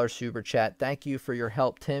 $5 super chat. Thank you for your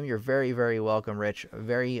help, Tim. You're very, very welcome, Rich.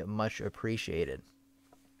 Very much appreciated.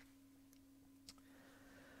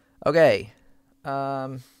 Okay.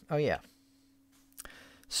 Oh, yeah.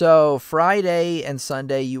 So Friday and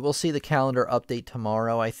Sunday, you will see the calendar update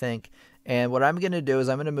tomorrow, I think. And what I'm going to do is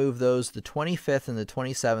I'm going to move those, the 25th and the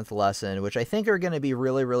 27th lesson, which I think are going to be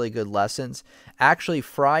really, really good lessons. Actually,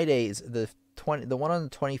 Fridays, the one on the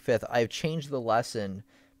 25th, I've changed the lesson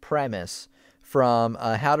premise from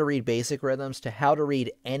how to read basic rhythms to how to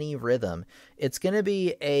read any rhythm. It's going to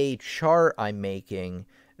be a chart I'm making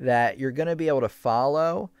that you're going to be able to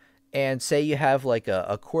follow. And say you have like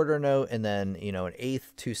a quarter note and then, an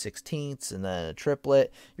eighth, 2/16, and then a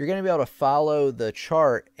triplet. You're going to be able to follow the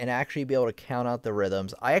chart and actually be able to count out the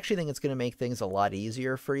rhythms. I actually think it's going to make things a lot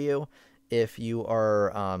easier for you if you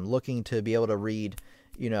are looking to be able to read,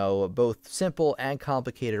 both simple and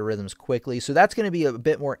complicated rhythms quickly. So that's going to be a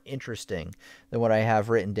bit more interesting than what I have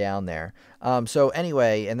written down there. So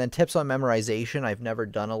anyway, and then tips on memorization. I've never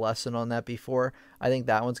done a lesson on that before. I think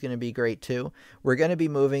that one's going to be great too. We're going to be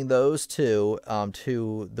moving those two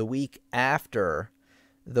to the week after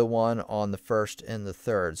the one on the 1st and the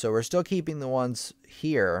 3rd. So we're still keeping the ones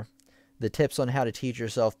here, the tips on how to teach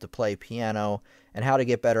yourself to play piano and how to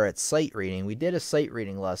get better at sight reading. We did a sight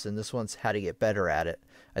reading lesson. This one's how to get better at it.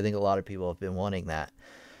 I think a lot of people have been wanting that.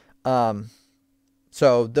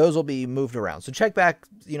 So those will be moved around. So check back,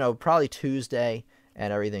 probably Tuesday,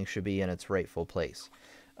 and everything should be in its rightful place.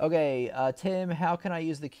 Okay, Tim, how can I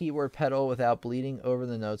use the keyboard pedal without bleeding over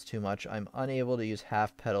the notes too much? I'm unable to use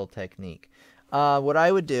half pedal technique. What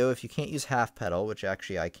I would do, if you can't use half pedal, which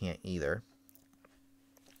actually I can't either,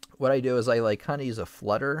 what I do is I kind of use a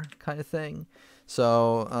flutter kind of thing.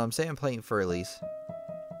 So say I'm playing for Elise.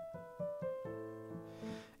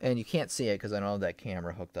 And you can't see it because I don't have that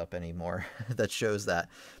camera hooked up anymore that shows that.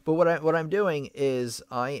 But what I'm doing is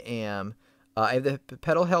I have the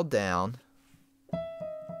pedal held down.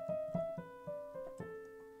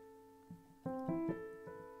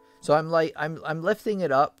 So I'm lifting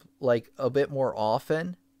it up like a bit more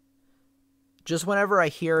often. Just whenever I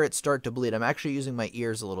hear it start to bleed, I'm actually using my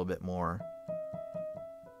ears a little bit more.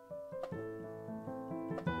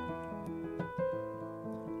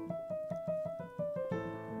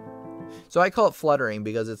 So I call it fluttering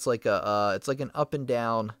because it's like it's like an up and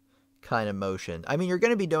down kind of motion. I mean, you're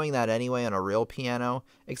going to be doing that anyway on a real piano,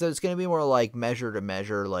 except it's going to be more like measure to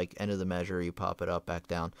measure, like end of the measure, you pop it up, back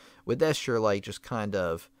down. With this, you're like just kind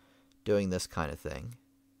of doing this kind of thing.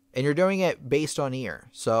 And you're doing it based on ear.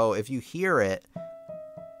 So if you hear it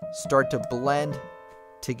start to blend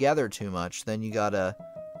together too much, then you got to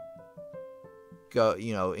go,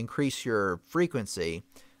 increase your frequency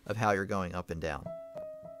of how you're going up and down.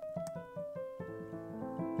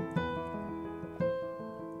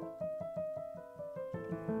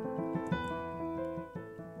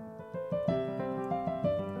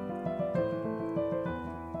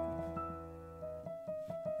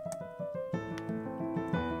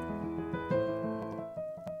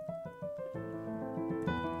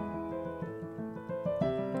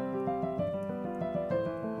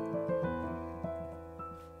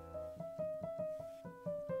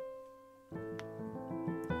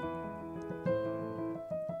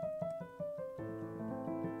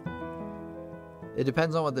 It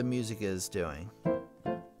depends on what the music is doing.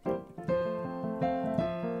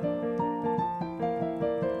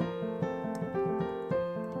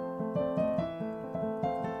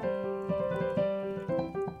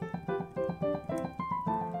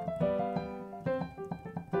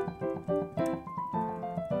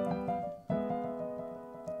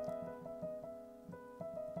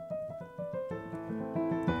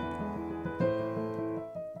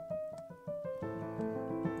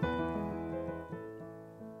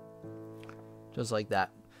 Just like that.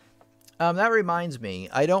 That reminds me,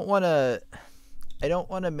 I don't want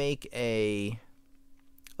to make a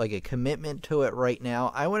commitment to it right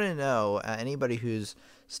now. I want to know, anybody who's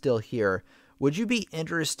still here, would you be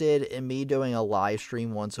interested in me doing a live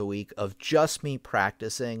stream once a week of just me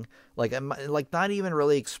practicing? Like, I'm like not even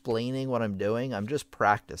really explaining what I'm doing. I'm just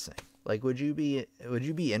practicing. Like, would you be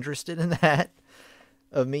interested in that?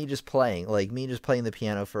 Of me just playing, the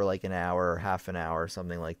piano for like an hour or half an hour or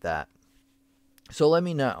something like that. So let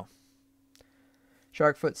me know.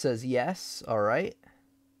 Sharkfoot says yes. All right.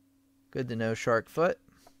 Good to know, Sharkfoot.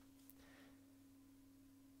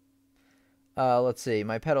 Let's see.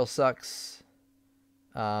 My pedal sucks.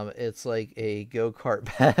 It's like a go-kart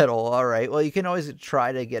pedal. All right. Well, you can always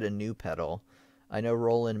try to get a new pedal. I know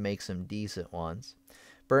Roland makes some decent ones.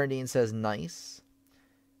 Bernadine says nice.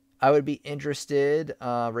 I would be interested.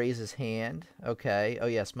 Raise his hand. Okay. Oh,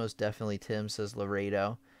 yes, most definitely. Tim says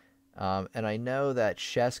Laredo. And I know that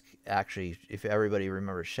Shesk, actually, if everybody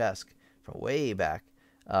remembers Shesk from way back,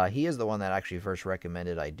 he is the one that actually first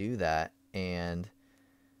recommended I do that. And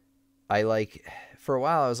for a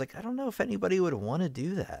while, I was like, I don't know if anybody would want to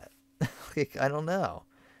do that. I don't know.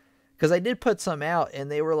 Because I did put some out, and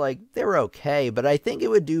they were okay. But I think it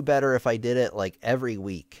would do better if I did it, like, every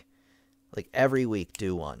week. Like, every week,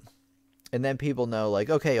 do one. And then people know, like,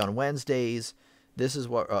 okay, on Wednesdays, this is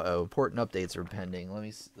what important updates are pending. Let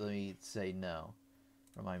me say no.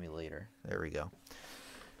 Remind me later. There we go.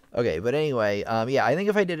 Okay, but anyway, yeah, I think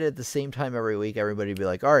if I did it at the same time every week, everybody would be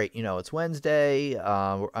like, all right, it's Wednesday.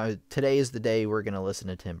 Today is the day we're going to listen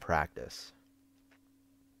to Tim practice.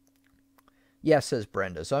 Yes, says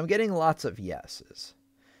Brenda. So I'm getting lots of yeses.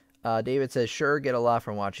 David says, sure, get a lot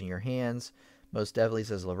from watching your hands. Most definitely,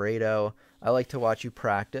 says Laredo. I like to watch you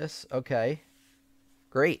practice. Okay,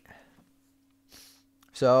 great.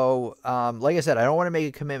 So, like I said, I don't want to make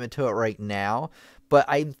a commitment to it right now, but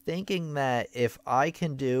I'm thinking that if I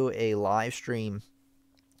can do a live stream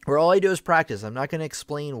where all I do is practice, I'm not going to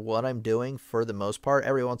explain what I'm doing for the most part.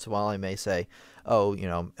 Every once in a while I may say, oh,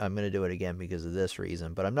 I'm going to do it again because of this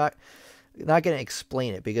reason, but I'm not going to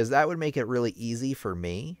explain it because that would make it really easy for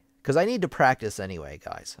me because I need to practice anyway,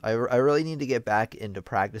 guys. I really need to get back into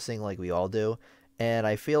practicing like we all do, and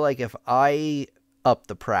I feel like if I up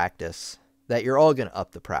the practice, that you're all going to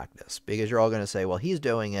up the practice because you're all going to say, well, he's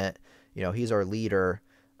doing it. He's our leader,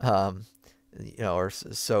 or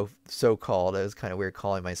so-called. It was kind of weird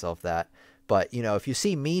calling myself that. But, if you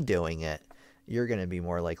see me doing it, you're going to be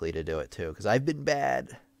more likely to do it too because I've been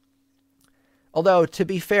bad. Although, to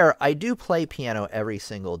be fair, I do play piano every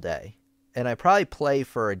single day. And I probably play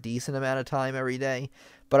for a decent amount of time every day.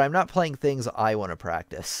 But I'm not playing things I want to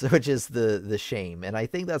practice, which is the shame. And I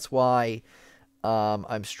think that's why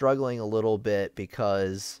I'm struggling a little bit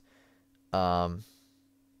because I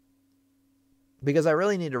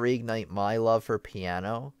really need to reignite my love for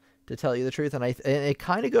piano, to tell you the truth. And it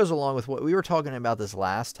kind of goes along with what we were talking about this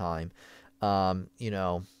last time. In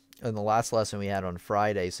the last lesson we had on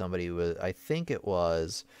Friday, somebody was, I think it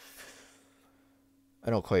was, I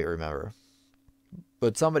don't quite remember,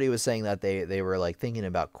 but somebody was saying that they were like thinking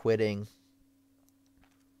about quitting.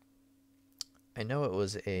 I know it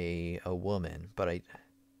was a woman, but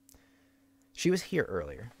she was here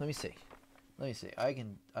earlier. Let me see. I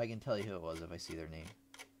can tell you who it was if I see their name.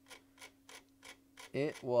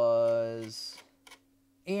 It was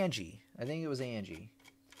Angie. I think it was Angie.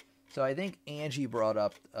 So I think Angie brought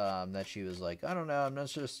up that she was like, I don't know,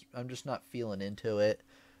 I'm just not feeling into it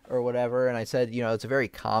or whatever. And I said, it's a very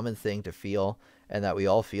common thing to feel, and that we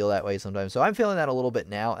all feel that way sometimes. So I'm feeling that a little bit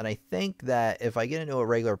now, and I think that if I get into a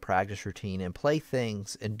regular practice routine and play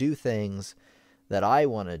things and do things that I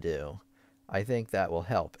want to do, I think that will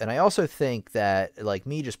help. And I also think that, like,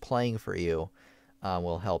 me just playing for you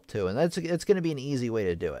will help too. And it's going to be an easy way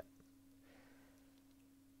to do it.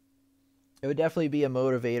 It would definitely be a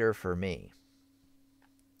motivator for me.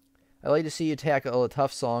 I'd like to see you tackle a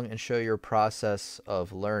tough song and show your process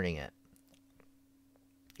of learning it.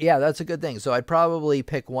 Yeah, that's a good thing. So I'd probably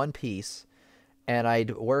pick one piece and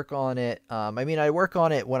I'd work on it. I'd work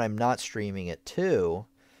on it when I'm not streaming it too,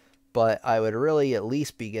 but I would really at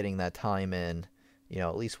least be getting that time in,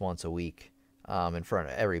 at least once a week. in front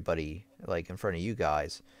of everybody, like in front of you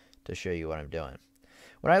guys, to show you what I'm doing.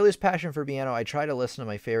 When I lose passion for piano, I try to listen to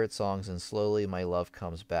my favorite songs, and slowly my love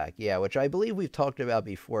comes back. Yeah, which I believe we've talked about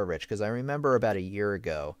before, Rich, because I remember about a year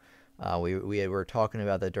ago, we were talking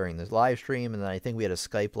about that during this live stream, and then I think we had a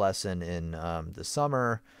Skype lesson in the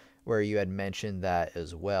summer where you had mentioned that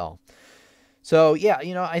as well. So yeah,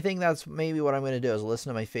 I think that's maybe what I'm going to do is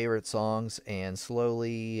listen to my favorite songs and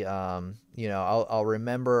slowly, I'll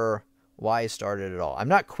remember why I started it all. I'm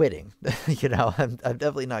not quitting, I'm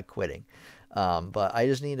definitely not quitting. But I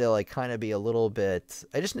just need to like kind of be a little bit,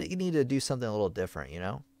 I just need to do something a little different.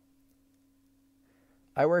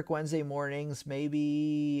 I work Wednesday mornings,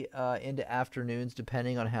 maybe into afternoons,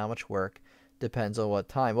 depending on how much work. Depends on what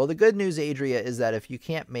time. Well, the good news, Adria, is that if you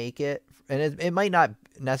can't make it, and it might not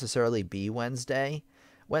necessarily be Wednesday.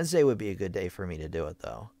 Wednesday would be a good day for me to do it,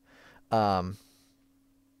 though.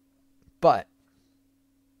 But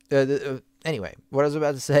anyway, what I was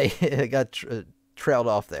about to say, I got trailed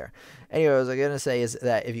off there. Anyway, what I was going to say is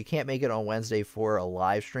that if you can't make it on Wednesday for a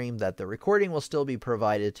live stream, that the recording will still be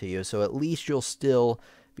provided to you. So at least you'll still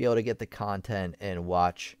be able to get the content and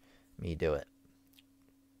watch me do it.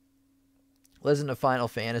 Listen to Final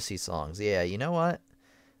Fantasy songs. Yeah, you know what?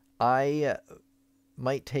 I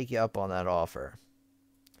might take you up on that offer.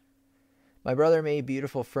 My brother made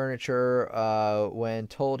beautiful furniture. When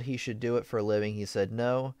told he should do it for a living, he said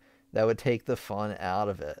no. That would take the fun out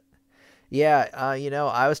of it. Yeah,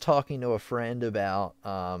 I was talking to a friend about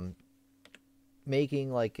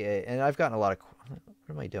making like and I've gotten a lot of,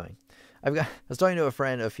 what am I doing? I was talking to a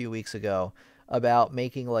friend a few weeks ago about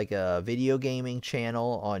making like a video gaming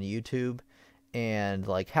channel on YouTube, and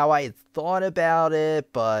like how I had thought about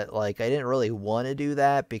it, but like I didn't really want to do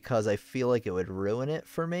that because I feel like it would ruin it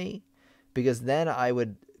for me, because then I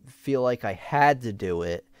would feel like I had to do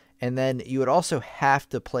it, and then you would also have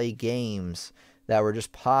to play games that were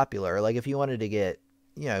just popular. Like if you wanted to get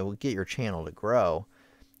your channel to grow,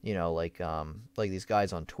 like these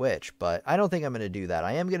guys on Twitch. But I don't think I'm going to do that.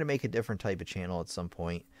 I am going to make a different type of channel at some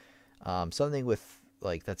point. Something with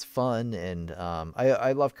like that's fun, and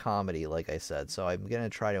I love comedy, like I said. So I'm going to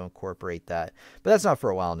try to incorporate that. But that's not for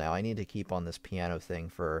a while now. I need to keep on this piano thing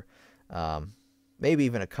for maybe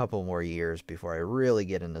even a couple more years before I really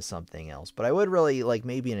get into something else. But I would really like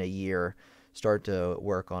maybe in a year start to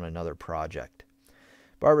work on another project.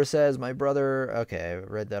 Barbara says, my brother, okay, I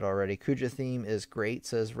read that already. Kuja theme is great,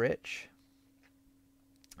 says Rich.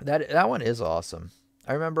 That one is awesome.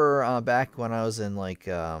 I remember back when I was in like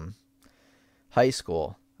high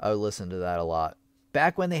school, I would listen to that a lot.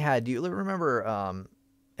 Back when they had, do you remember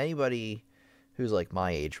anybody who's like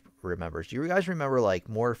my age remembers? Do you guys remember like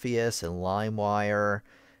Morpheus and LimeWire?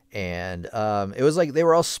 And it was like they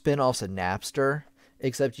were all spin-offs of Napster,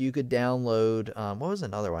 except you could download, what was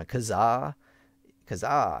another one? Kazaa.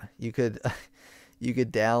 You could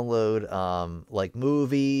download like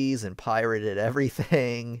movies and pirated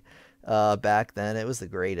everything back then. It was the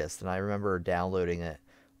greatest, and I remember downloading it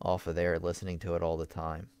off of there and listening to it all the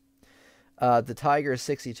time. The Tiger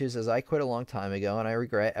 62 says, I quit a long time ago and I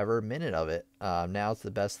regret every minute of it. Now it's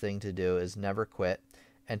the best thing to do is never quit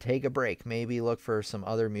and take a break. Maybe look for some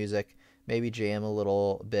other music. Maybe jam a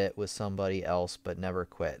little bit with somebody else, but never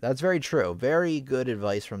quit. That's very true. Very good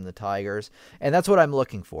advice from the Tigers. And that's what I'm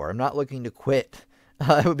looking for. I'm not looking to quit.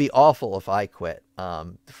 It would be awful if I quit.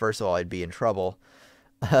 First of all, I'd be in trouble.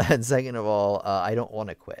 And second of all, I don't want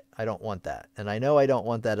to quit. I don't want that. And I know I don't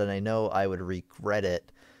want that, and I know I would regret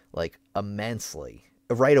it like immensely.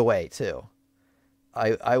 Right away, too.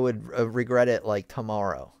 I would regret it like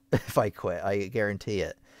tomorrow if I quit. I guarantee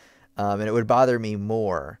it. And it would bother me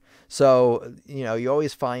more. So, you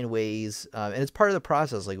always find ways, and it's part of the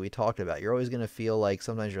process like we talked about. You're always going to feel like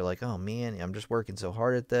sometimes you're like, oh, man, I'm just working so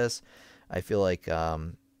hard at this. I feel like,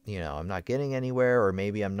 I'm not getting anywhere, or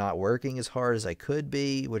maybe I'm not working as hard as I could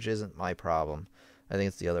be, which isn't my problem. I think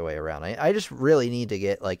it's the other way around. I just really need to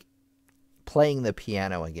get, like, playing the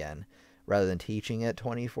piano again rather than teaching it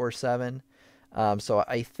 24/7. So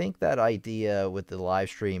I think that idea with the live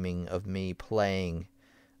streaming of me playing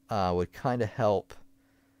would kind of help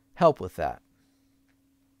with that.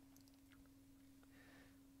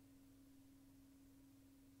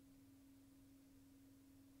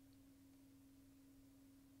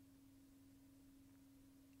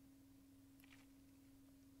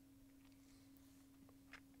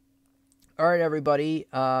 All right, everybody.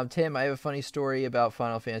 Tim, I have a funny story about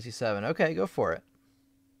Final Fantasy VII. Okay, go for it.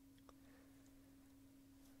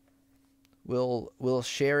 We'll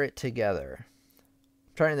share it together.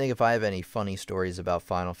 I'm trying to think if I have any funny stories about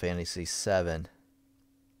Final Fantasy VII.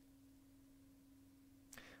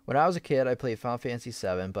 When I was a kid, I played Final Fantasy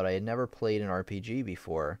VII, but I had never played an RPG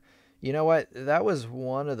before. You know what? That was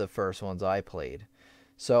one of the first ones I played.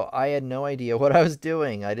 So I had no idea what I was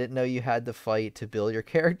doing. I didn't know you had to fight to build your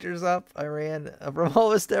characters up. I ran from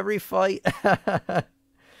almost every fight. That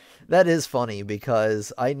is funny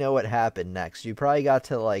because I know what happened next. You probably got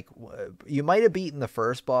to like, you might have beaten the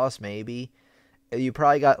first boss, maybe. You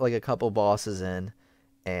probably got like a couple bosses in,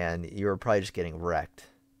 and you were probably just getting wrecked.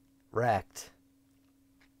 Wrecked.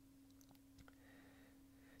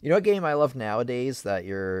 You know what game I love nowadays that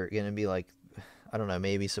you're going to be like, I don't know,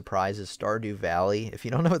 maybe surprised is Stardew Valley. If you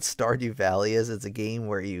don't know what Stardew Valley is, it's a game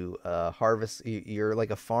where you harvest, you're like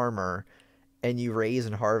a farmer and you raise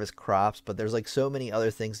and harvest crops, but there's like so many other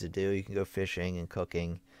things to do. You can go fishing and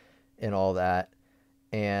cooking and all that.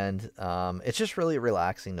 And it's just really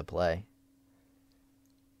relaxing to play.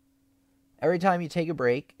 Every time you take a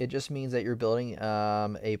break, it just means that you're building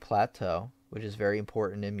a plateau, which is very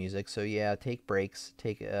important in music. So yeah, take breaks,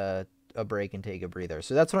 take a break and take a breather.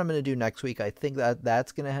 So that's what I'm going to do next week. I think that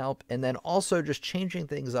that's going to help. And then also just changing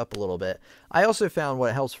things up a little bit. I also found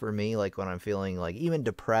what helps for me, like when I'm feeling like even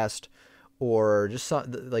depressed or just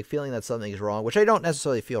like feeling that something is wrong, which I don't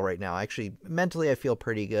necessarily feel right now. Actually, mentally, I feel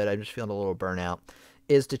pretty good. I'm just feeling a little burnout,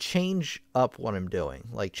 is to change up what I'm doing.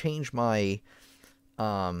 Like change my,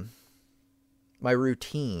 my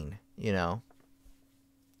routine, you know.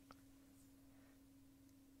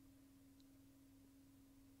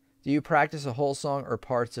 Do you practice a whole song or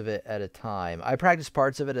parts of it at a time? I practice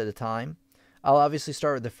parts of it at a time. I'll obviously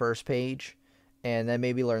start with the first page and then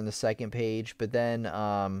maybe learn the second page, but then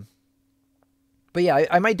but yeah,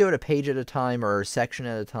 I might do it a page at a time or a section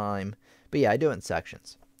at a time. But yeah, I do it in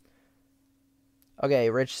sections.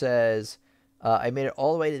 Okay, Rich says, I made it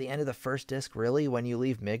all the way to the end of the first disc. Really? When you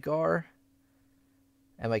leave Midgar?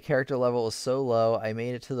 And my character level was so low, I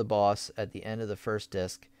made it to the boss at the end of the first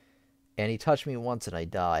disc. And he touched me once and I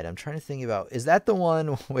died. I'm trying to think about, is that the one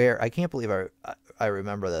where, I can't believe I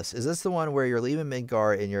remember this. Is this the one where you're leaving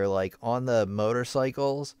Midgar and you're like on the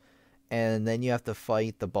motorcycles and then you have to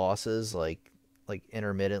fight the bosses like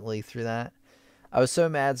intermittently through that? I was so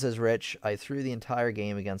mad, says Rich. I threw the entire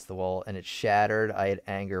game against the wall and it shattered. I had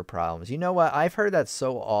anger problems. You know what? I've heard that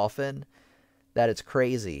so often that it's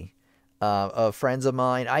crazy. Of friends of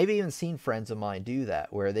mine, I've even seen friends of mine do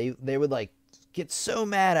that where they would like get so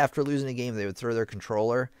mad after losing a game they would throw their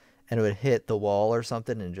controller and it would hit the wall or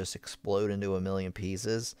something and just explode into a million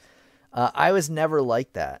pieces. I was never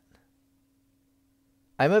like that.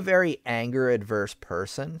 I'm a very anger adverse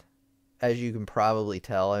person, as you can probably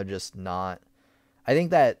tell. I'm just not. I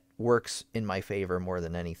think that works in my favor more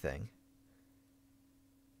than anything,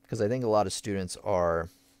 because I think a lot of students are,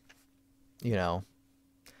 you know,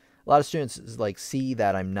 a lot of students like see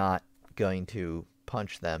that I'm not going to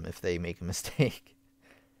punch them if they make a mistake.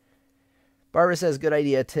 Barbara says, good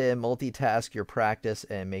idea to multitask your practice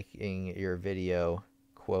and making your video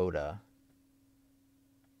quota.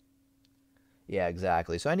 Yeah,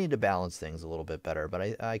 exactly. So I need to balance things a little bit better,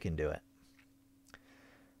 but I can do it.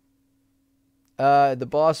 The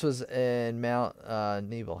boss was in Mount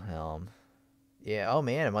Nibelheim. Yeah, oh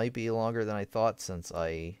man, it might be longer than I thought since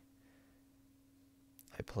I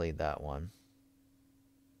played that one.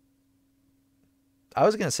 I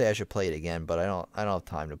was gonna say I should play it again, but I don't have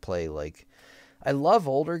time to play. Like, I love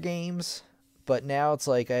older games, but now it's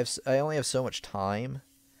like I only have so much time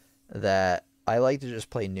that I like to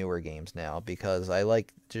just play newer games now, because I'd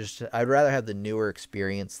rather have the newer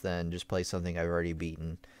experience than just play something I've already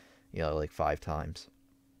beaten, you know, like 5 times.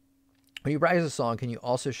 When you practice a song, can you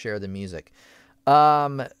also share the music?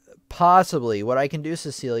 Possibly. What I can do,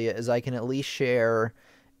 Cecilia, is I can at least share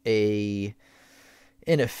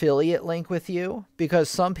an affiliate link with you, because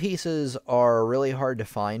some pieces are really hard to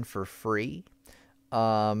find for free.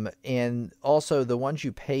 And also the ones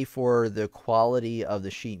you pay for, the quality of the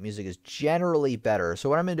sheet music is generally better. So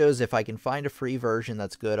what I'm going to do is, if I can find a free version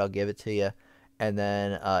that's good, I'll give it to you. And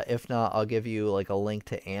then if not, I'll give you like a link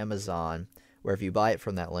to Amazon, where if you buy it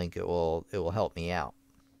from that link, it will help me out.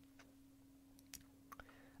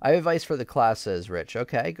 I have advice for the class, says Rich.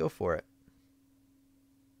 Okay, go for it.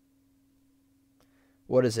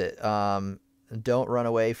 What is it? Don't run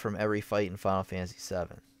away from every fight in Final Fantasy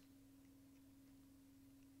VII.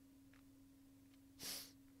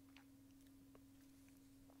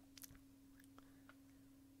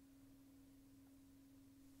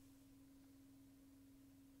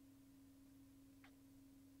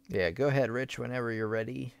 Yeah, go ahead, Rich, whenever you're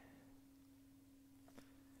ready.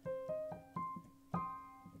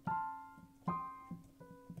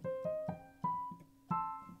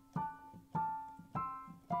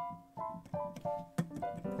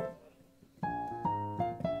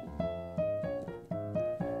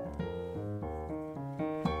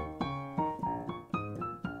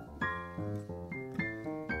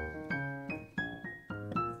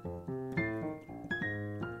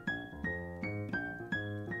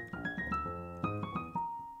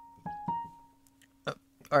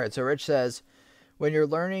 All right, so Rich says, when you're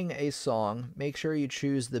learning a song, make sure you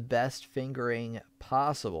choose the best fingering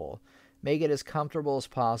possible. Make it as comfortable as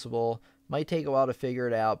possible. Might take a while to figure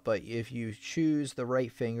it out, but if you choose the right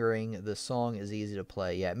fingering, the song is easy to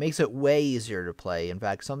play. Yeah, it makes it way easier to play. In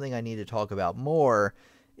fact, something I need to talk about more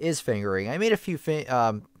is fingering. I made a few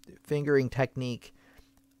fingering technique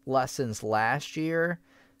lessons last year.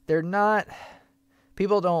 They're not...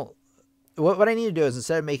 People don't... What I need to do is,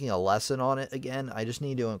 instead of making a lesson on it again, I just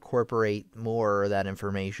need to incorporate more of that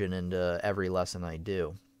information into every lesson I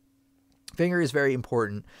do. Finger is very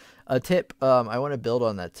important. A tip, I want to build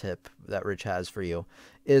on that tip that Rich has for you,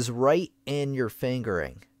 is write in your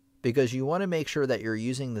fingering, because you want to make sure that you're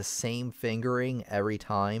using the same fingering every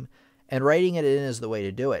time, and writing it in is the way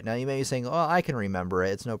to do it. Now, you may be saying, oh, I can remember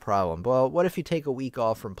it, it's no problem. Well, what if you take a week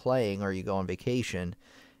off from playing, or you go on vacation,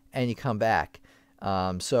 and you come back?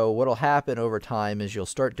 So what'll happen over time is you'll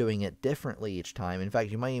start doing it differently each time. In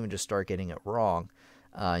fact, you might even just start getting it wrong.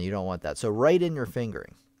 You don't want that. So write in your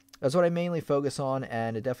fingering. That's what I mainly focus on,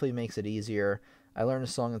 and it definitely makes it easier. I learned a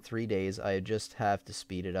song in 3 days. I just have to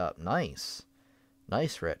speed it up. Nice.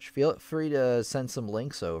 Nice, Rich. Feel free to send some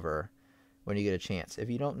links over when you get a chance.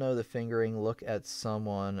 If you don't know the fingering, look at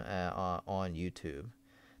someone on YouTube.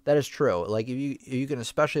 That is true. Like, if you can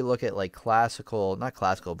especially look at like classical, not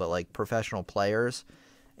classical, but like professional players,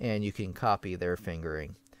 and you can copy their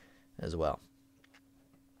fingering as well.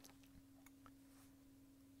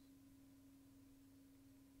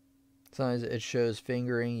 Sometimes it shows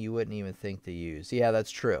fingering you wouldn't even think to use. Yeah,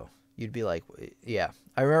 that's true. You'd be like, yeah.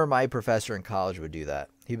 I remember my professor in college would do that.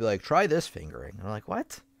 He'd be like, try this fingering. And I'm like,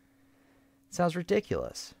 what? It sounds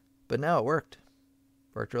ridiculous. But no, it worked.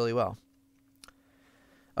 Worked really well.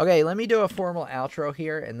 Okay, let me do a formal outro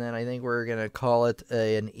here, and then I think we're going to call it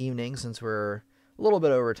an evening, since we're a little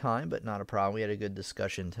bit over time, but not a problem. We had a good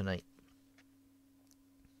discussion tonight.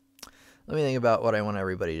 Let me think about what I want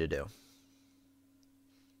everybody to do.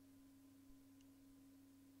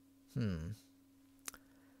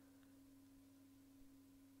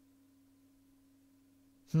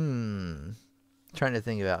 Trying to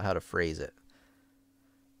think about how to phrase it.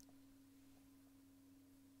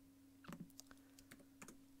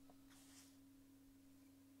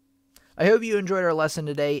 I hope you enjoyed our lesson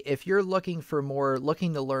today. If you're looking for more,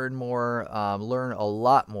 looking to learn more, learn a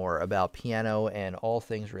lot more about piano and all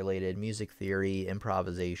things related, music theory,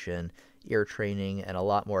 improvisation, ear training, and a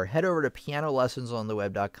lot more, head over to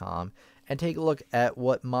pianolessonsontheweb.com and take a look at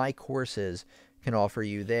what my courses can offer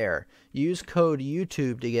you there. Use code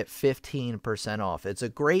YouTube to get 15% off. It's a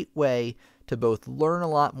great way to both learn a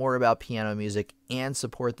lot more about piano music and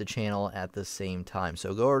support the channel at the same time.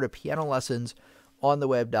 So go over to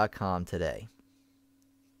pianolessonsontheweb.com today.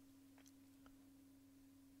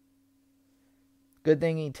 Good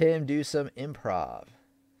thinking, Tim. Do some improv.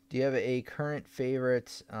 Do you have a current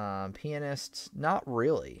favorite pianist? Not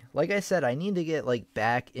really. Like I said, I need to get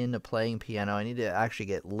back into playing piano. I need to actually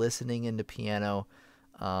get listening into piano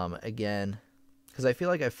again, because I feel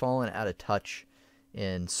like I've fallen out of touch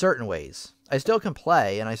in certain ways. I still can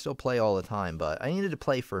play, and I still play all the time, but I needed to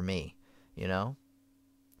play for me, you know?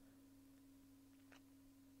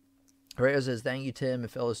 Rayo says, thank you, Tim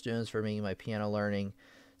and fellow students, for making my piano learning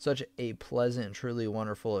such a pleasant and truly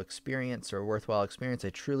wonderful experience, or worthwhile experience. I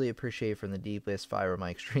truly appreciate from the deepest fiber of my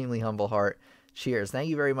extremely humble heart. Cheers. Thank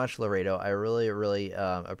you very much, Laredo. I really, really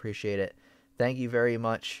appreciate it. Thank you very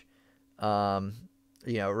much,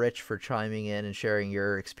 Rich, for chiming in and sharing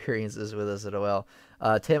your experiences with us as well.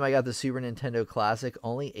 Tim, I got the Super Nintendo Classic,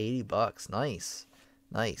 only $80. Nice.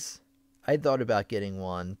 Nice. I thought about getting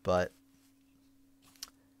one, but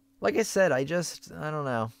like I said, I don't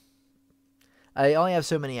know. I only have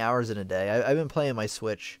so many hours in a day. I've been playing my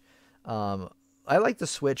Switch. I like the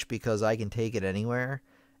Switch because I can take it anywhere.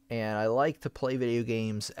 And I like to play video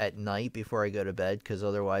games at night before I go to bed, because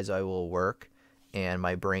otherwise I will work and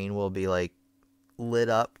my brain will be lit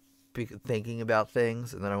up thinking about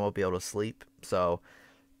things, and then I won't be able to sleep. So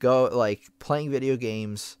playing video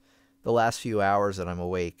games the last few hours that I'm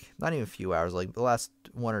awake, not even a few hours, like the last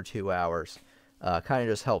 1 or 2 hours, kind of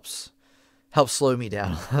just helps slow me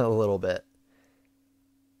down a little bit.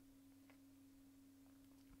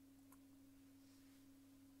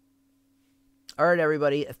 All right,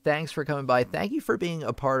 everybody, thanks for coming by. Thank you for being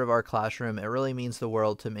a part of our classroom. It really means the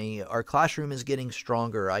world to me. Our classroom is getting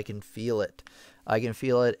stronger. I can feel it. I can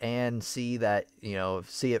feel it and see that,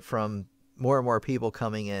 see it from more and more people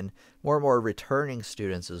coming in, more and more returning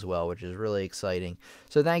students as well, which is really exciting.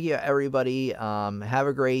 So thank you, everybody. Have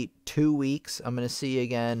a great 2 weeks. I'm going to see you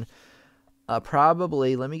again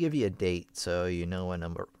Probably, let me give you a date so you know when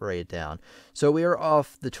I'm write it down. So we are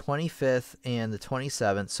off the 25th and the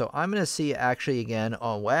 27th. So I'm going to see you actually again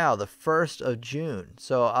on, wow, the 1st of June.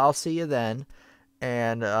 So I'll see you then.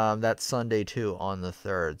 And that's Sunday too on the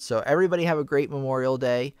 3rd. So everybody have a great Memorial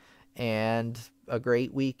Day and a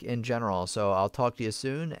great week in general. So I'll talk to you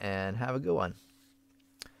soon and have a good one.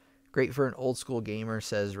 Great for an old school gamer,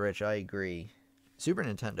 says Rich. I agree. Super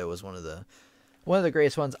Nintendo was one of the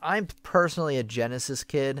greatest ones. I'm personally a Genesis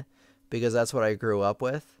kid because that's what I grew up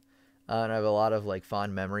with, and I have a lot of like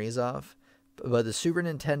fond memories of. But the Super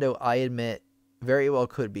Nintendo, I admit, very well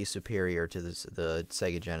could be superior to the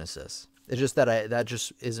Sega Genesis. It's just that that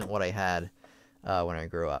just isn't what I had when I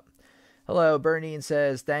grew up. Hello, Bernine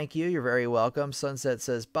says, thank you. You're very welcome. Sunset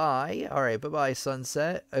says, bye. All right, bye-bye,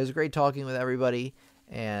 Sunset. It was great talking with everybody,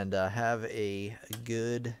 and have a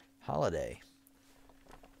good holiday.